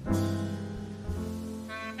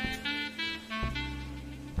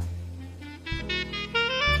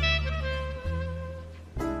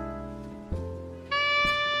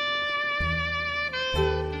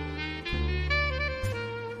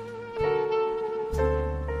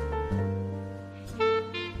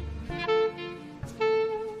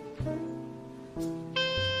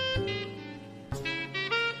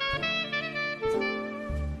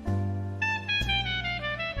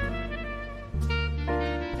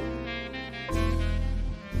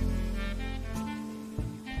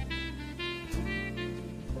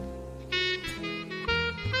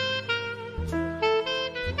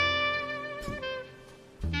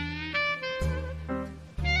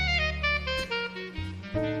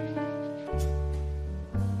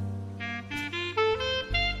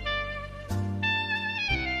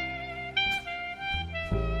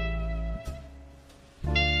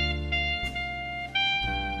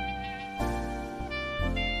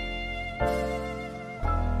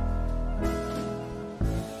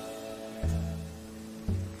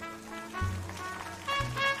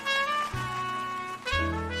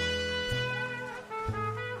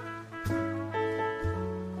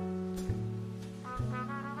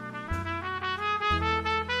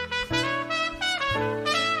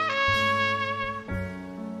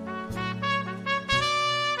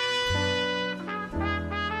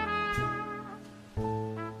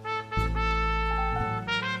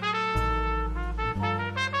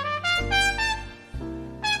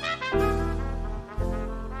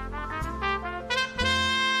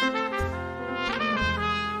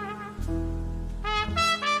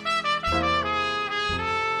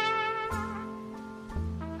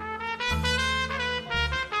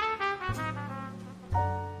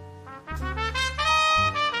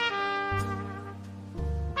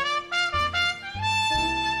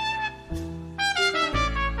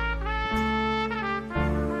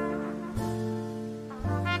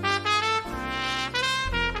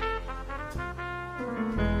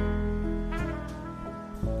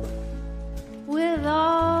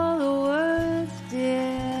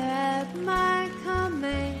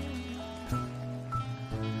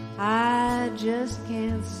 just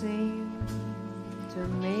can't seem to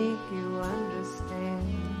make you understand.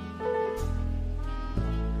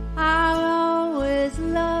 I'll always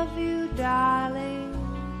love you, darling,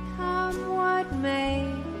 come what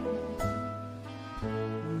may.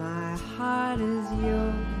 My heart is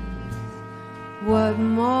yours, what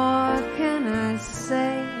more can I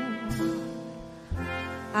say?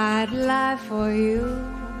 I'd lie for you,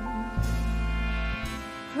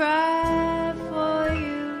 cry for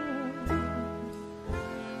you,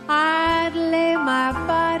 I'd lay my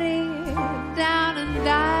body down and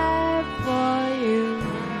die for you.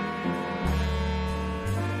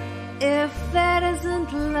 If that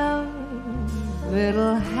isn't love,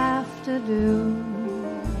 it'll have to do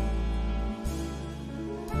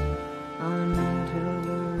until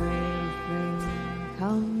the real thing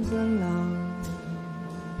comes along.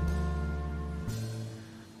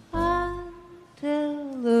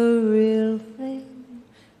 Until the real thing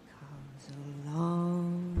comes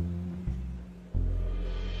along.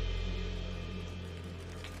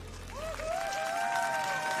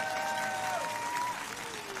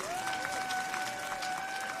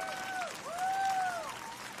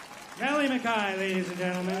 Nellie McKay, ladies and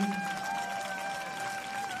gentlemen.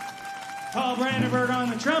 Paul Brandenburg on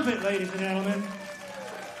the trumpet, ladies and gentlemen.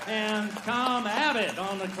 And Tom Abbott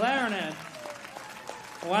on the clarinet.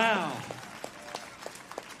 Wow.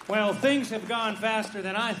 Well, things have gone faster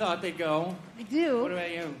than I thought they'd go. I do. What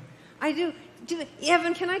about you? I do.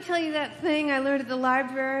 Evan, can I tell you that thing I learned at the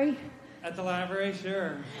library? At the library?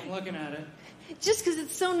 Sure. I'm looking at it. Just because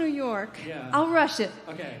it's so New York, Yeah. I'll rush it.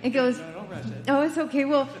 Okay. It goes, No, don't rush it. oh, it's okay.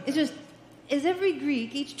 Well, it's just, as every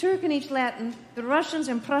Greek, each Turk and each Latin, the Russians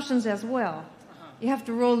and Prussians as well. You have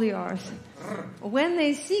to roll the R's. When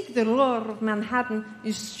they seek the roar of Manhattan,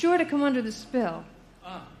 you're sure to come under the spell.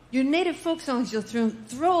 Your native folk songs you'll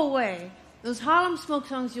throw away. Those Harlem smoke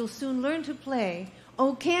songs you'll soon learn to play.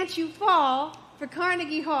 Oh, can't you fall for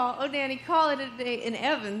Carnegie Hall? Oh, Danny, call it a day. And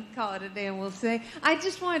Evan, call it a day, and we'll say. I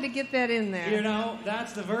just wanted to get that in there. You know,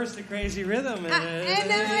 that's the verse to Crazy Rhythm. I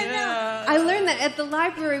know. I learned that at the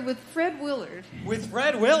library with Fred Willard. With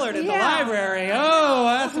Fred Willard in the library. Oh,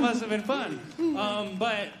 that must have been fun.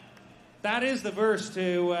 But that is the verse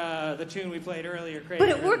to the tune we played earlier, Crazy But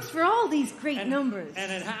it Rhythm. works for all these great numbers.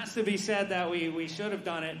 And it has to be said that we should have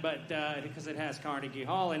done it, but because it has Carnegie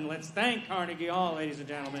Hall. And let's thank Carnegie Hall, ladies and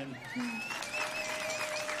gentlemen.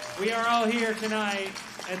 We are all here tonight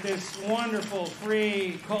at this wonderful,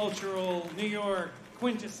 free, cultural, New York,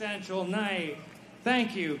 quintessential night.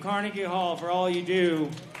 Thank you, Carnegie Hall, for all you do.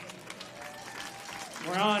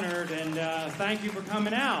 We're honored, and thank you for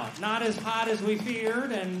coming out. Not as hot as we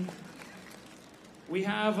feared, and we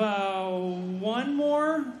have one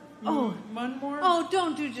more? One more? Oh,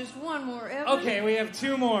 don't do just one more, Evan. Okay, we have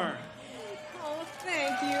two more. Oh,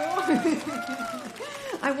 thank you.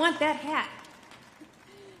 I want that hat.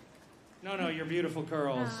 No, your beautiful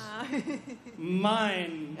curls.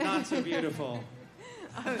 Mine, not so beautiful.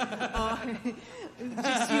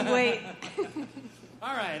 Just you wait.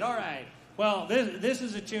 All right. Well, this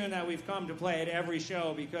is a tune that we've come to play at every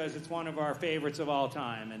show because it's one of our favorites of all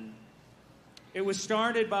time. And it was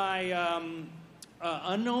started by an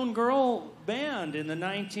unknown girl band in the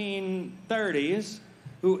 1930s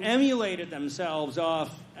who emulated themselves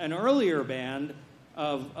off an earlier band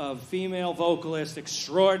of female vocalist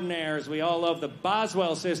extraordinaires. We all love the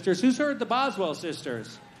Boswell Sisters. Who's heard the Boswell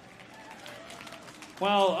Sisters?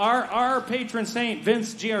 Well, our patron saint,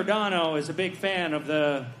 Vince Giordano, is a big fan of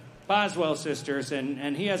the Boswell Sisters,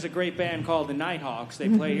 and he has a great band called the Nighthawks. They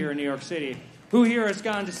play here in New York City. Who here has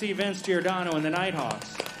gone to see Vince Giordano and the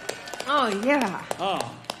Nighthawks? Oh, yeah. Oh,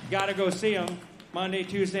 got to go see them Monday,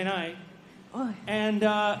 Tuesday night. Oh. And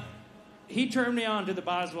he turned me on to the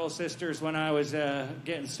Boswell Sisters when I was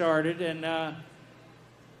getting started, and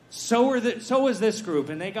so was this group.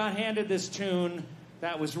 And they got handed this tune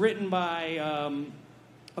that was written by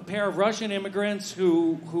a pair of Russian immigrants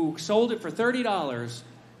who sold it for $30,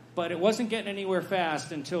 but it wasn't getting anywhere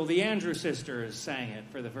fast until the Andrews Sisters sang it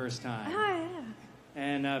for the first time. Oh, yeah.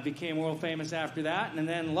 And became world famous after that. And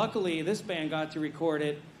then luckily this band got to record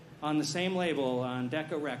it on the same label, on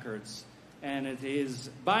Decca Records. And it is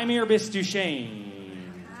Bei mir bist du schön.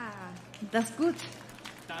 Das gut.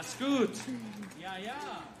 Das gut. Ja, ja.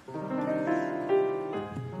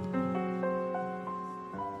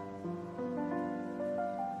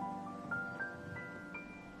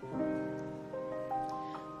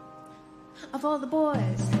 Of all the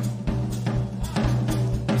boys,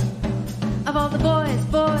 of all the boys,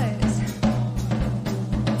 of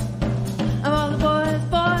all the boys,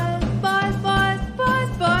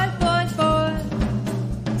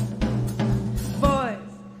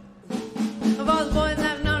 of all the boys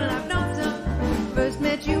I've known, and I've known some. First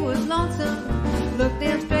met you was lonesome. Looked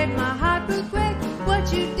in straight in my heart real quick.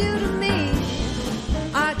 What you do to me?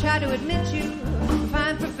 I try to admit you.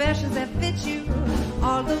 Find professions that fit you.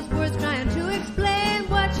 All those words trying to explain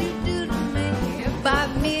what you do to me. Bei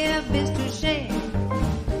mir bist du schön.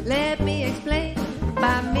 Let me explain.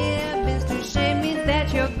 Bei mir bist du schön means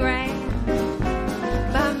that you're grand.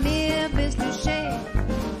 Bei mir bist du schön.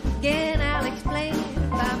 Again I'll explain.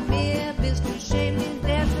 Bei mir bist du schön means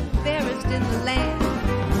there's the fairest in the land.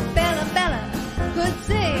 Bella, Bella, could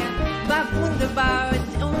say. Bei wunderbar, it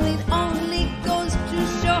only goes to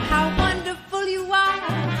show how wonderful you are.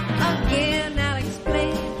 Again I'll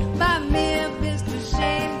explain. By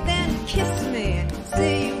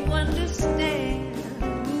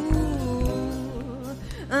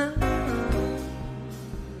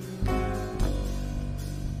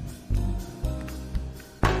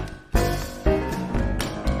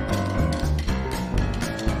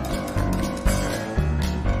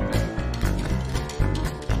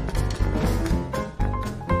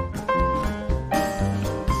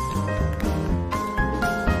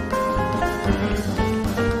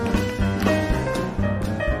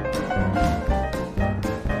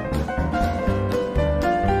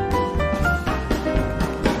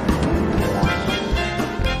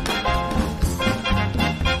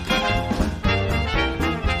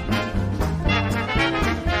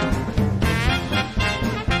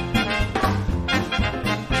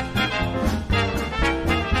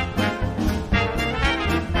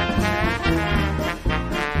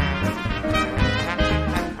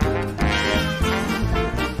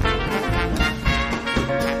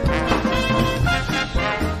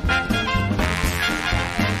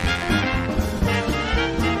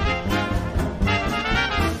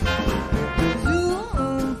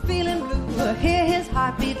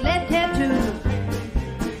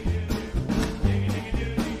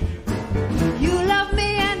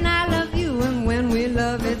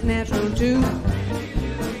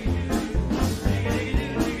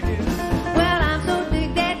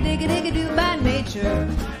nature.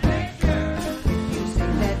 You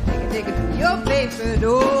sing that digga digga to your favorite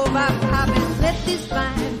old bop poppin'. Let these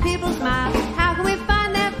fine people smile. How can we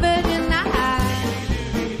find that virgin eye?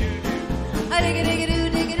 A digga digga doo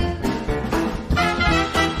digga doo.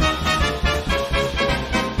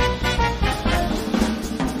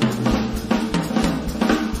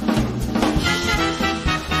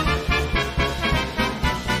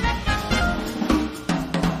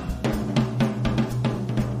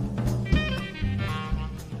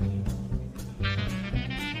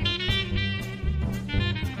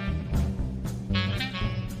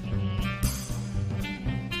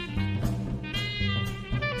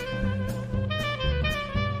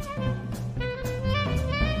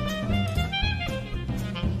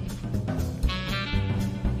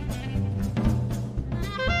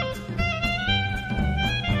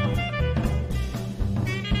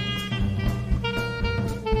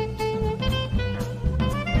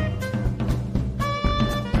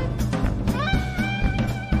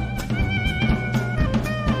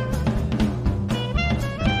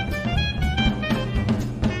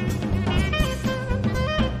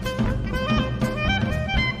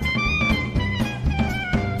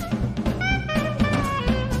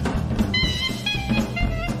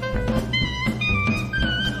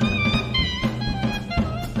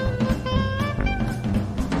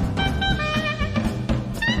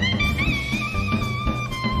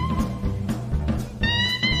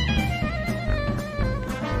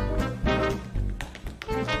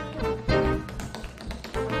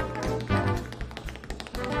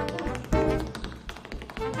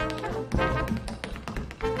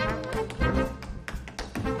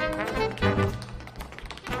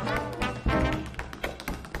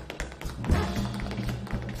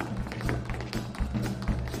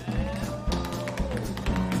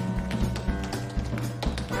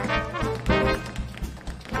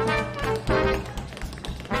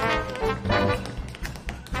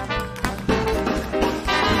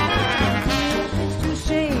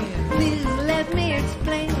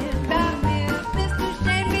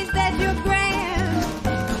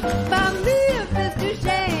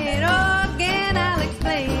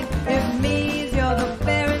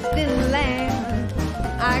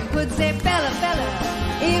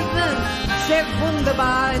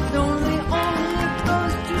 Wunderbar, it's only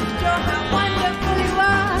goes to show how wonderful you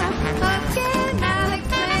are. Again, I'll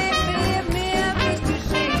explain, believe me, I've been to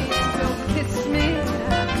shame. So kiss me,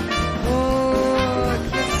 oh,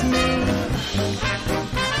 kiss me.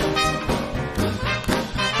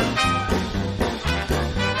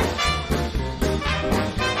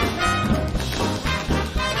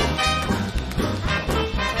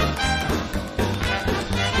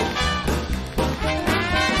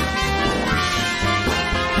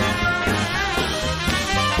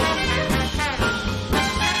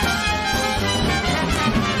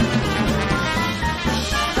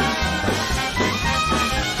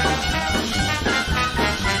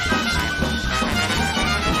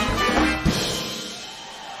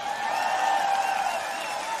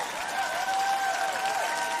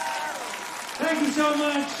 Thank you so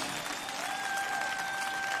much.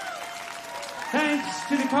 Thanks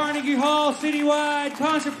to the Carnegie Hall Citywide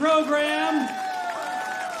concert program.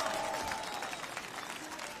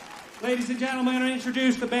 Ladies and gentlemen, I'm going to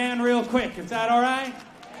introduce the band real quick. Is that all right?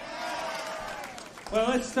 Well,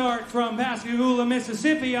 let's start from Pascagoula,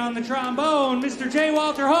 Mississippi on the trombone, Mr. J.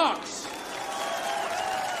 Walter Hawks.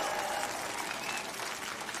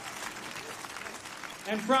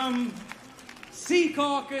 And from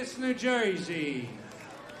Secaucus, New Jersey,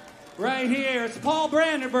 right here, it's Paul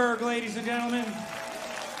Brandenburg, ladies and gentlemen.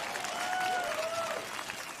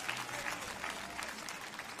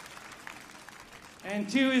 And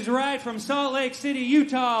to his right, from Salt Lake City,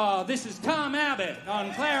 Utah, this is Tom Abbott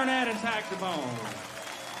on clarinet and saxophone.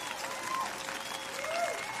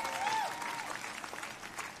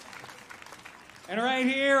 And right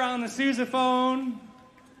here on the sousaphone,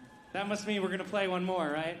 that must mean we're going to play one more,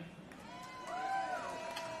 right?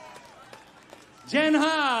 Jen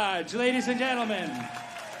Hodge, ladies and gentlemen,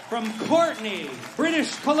 from Courtney,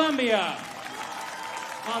 British Columbia,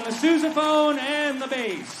 on the sousaphone and the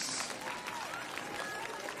bass.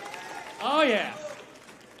 Oh, yeah.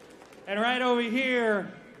 And right over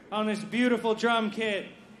here on this beautiful drum kit,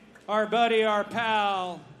 our buddy, our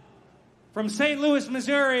pal, from St. Louis,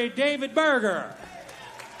 Missouri, David Berger.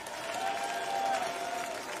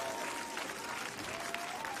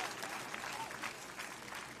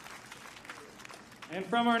 And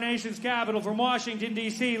from our nation's capital, from Washington,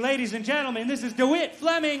 D.C., ladies and gentlemen, this is DeWitt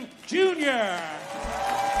Fleming, Jr.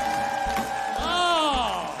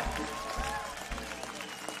 Oh!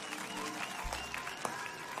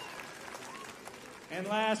 And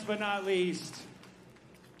last but not least,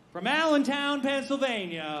 from Allentown,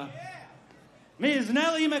 Pennsylvania, Ms.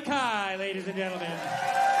 Nellie McKay, ladies and gentlemen.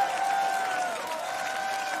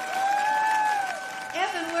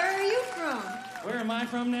 Evan, where are you from? Where am I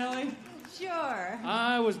from, Nellie? Sure.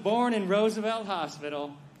 I was born in Roosevelt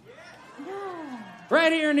Hospital. No.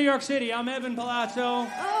 Right here in New York City. I'm Evan Palazzo.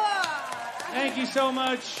 Oh, Thank you so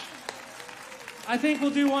much. I think we'll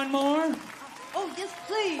do one more. oh, yes,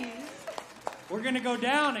 please. We're going to go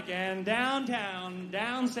down again, downtown,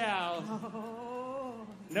 down south, Oh.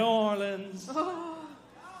 New Orleans. Oh.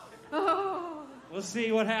 Oh. We'll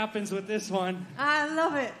see what happens with this one. I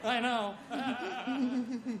love it. I know.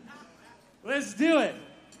 Let's do it.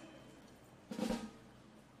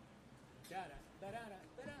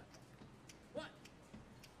 One,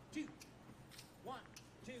 two, 1,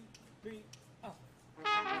 2, 3,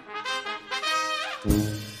 oh.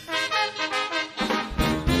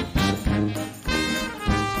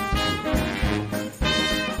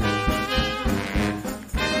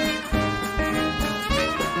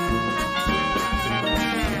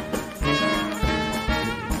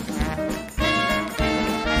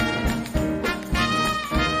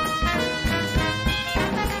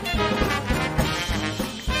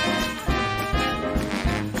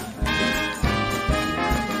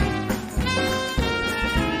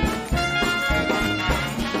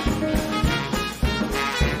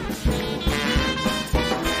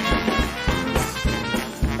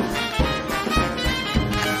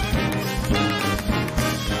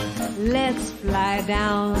 Let's fly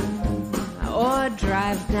down or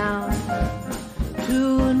drive down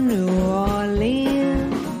to New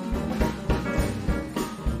Orleans.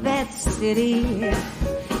 That city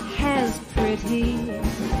has pretty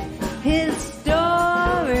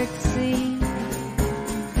historic scenes.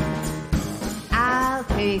 I'll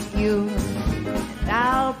take you,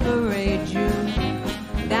 I'll parade you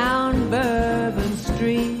down Bourbon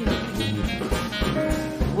Street.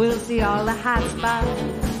 We'll see all the hot spots.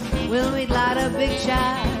 We'll meet a lot of big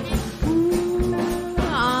shots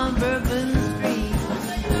on Bourbon Street.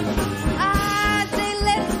 I say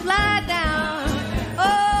let's fly down,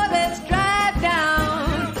 oh let's drive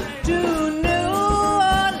down to New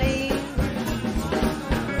Orleans.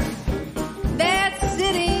 That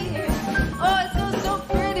city, oh it's so, so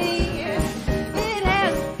pretty. It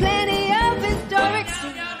has plenty of historic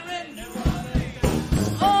scenes.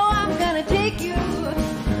 Oh, I'm gonna take you,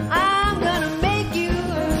 I'm gonna make you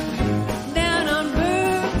down on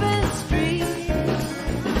Bourbon Street.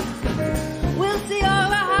 We'll see all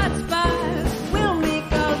the hot spots. We'll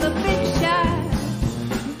make all the big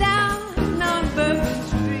shots down on Bourbon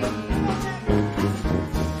Street.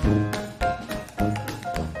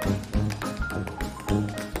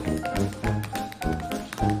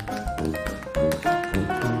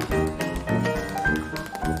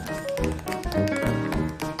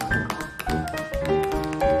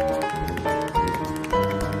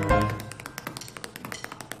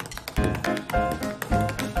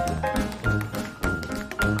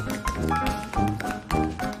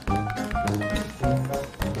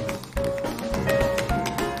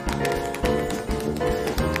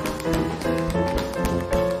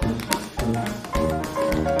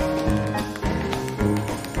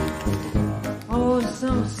 Oh,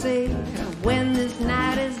 some say when this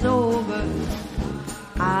night is over,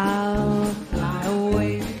 I'll fly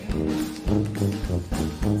away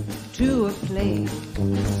to a place,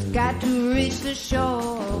 got to reach the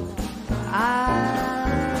shore.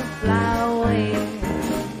 I'll fly away.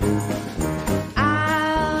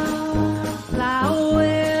 I'll fly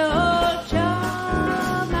away, oh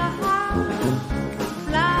child,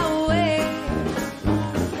 fly away.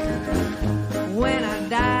 When I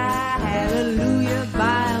die, hallelujah,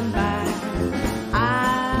 by and by,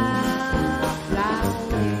 I'll fly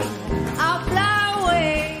away. I'll fly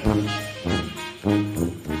away.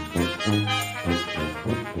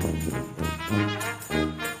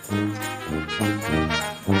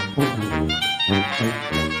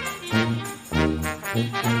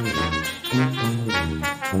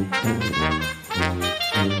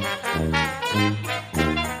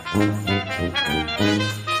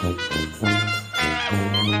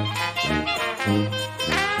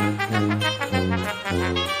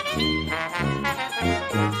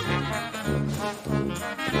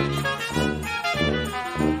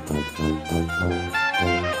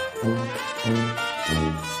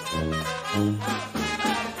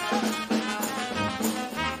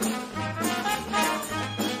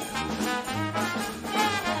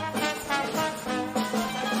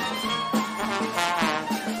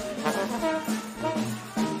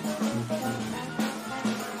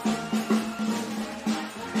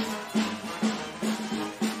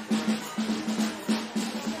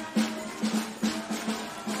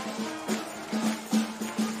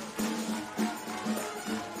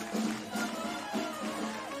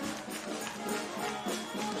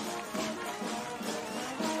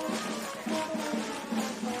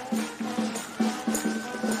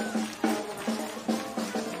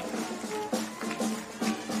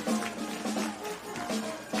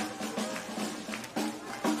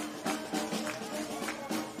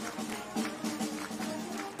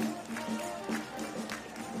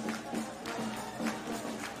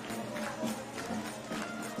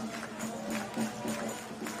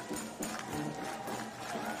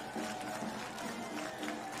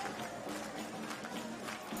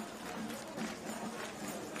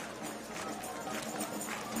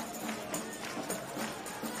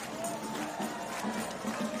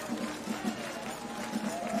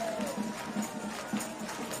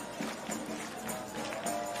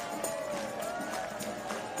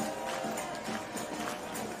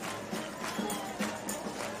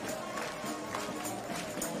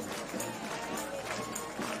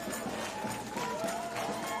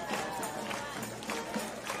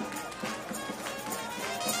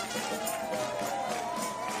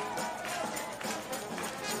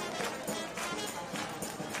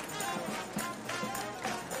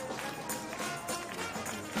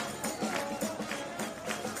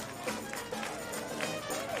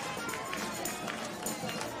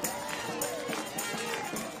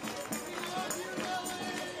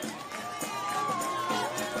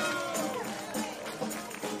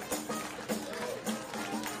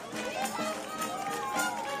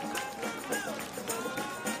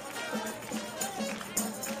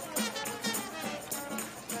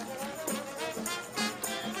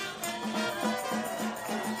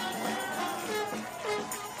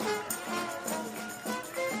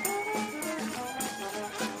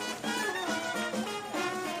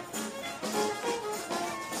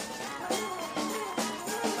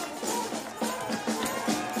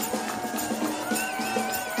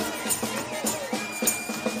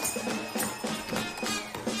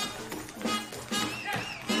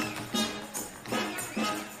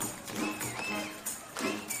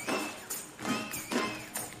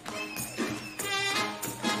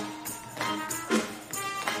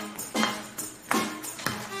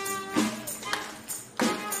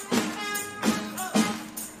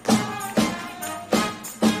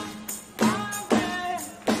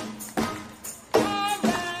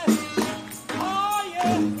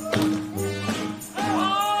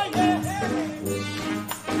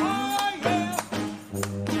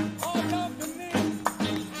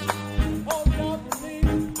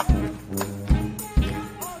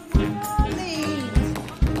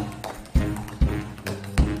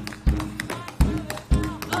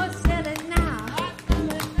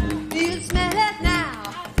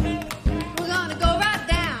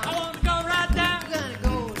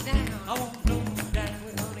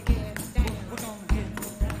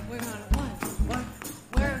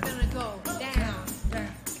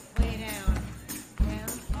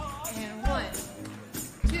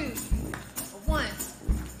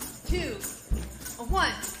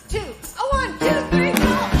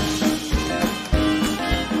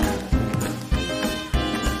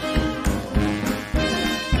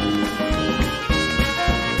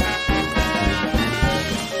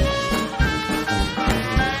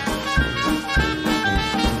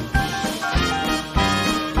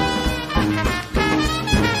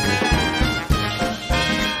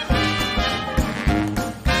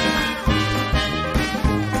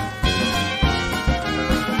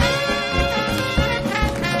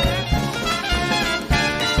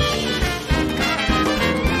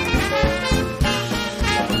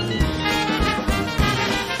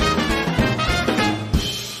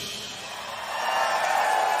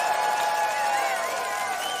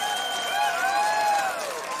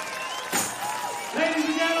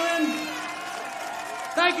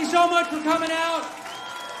 you so much for coming out.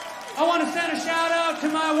 I want to send a shout out to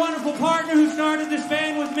my wonderful partner who started this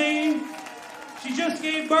band with me. She just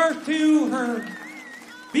gave birth to her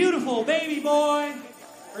beautiful baby boy,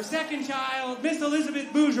 her second child, Miss Elizabeth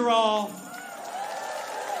Bougerol.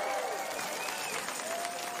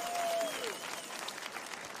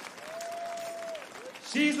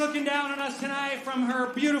 She's looking down on us tonight from her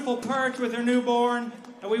beautiful perch with her newborn.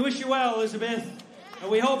 And we wish you well, Elizabeth. And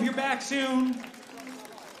we hope you're back soon.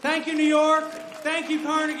 Thank you, New York. Thank you,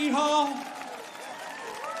 Carnegie Hall.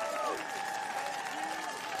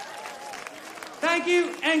 Thank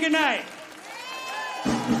you, and good night.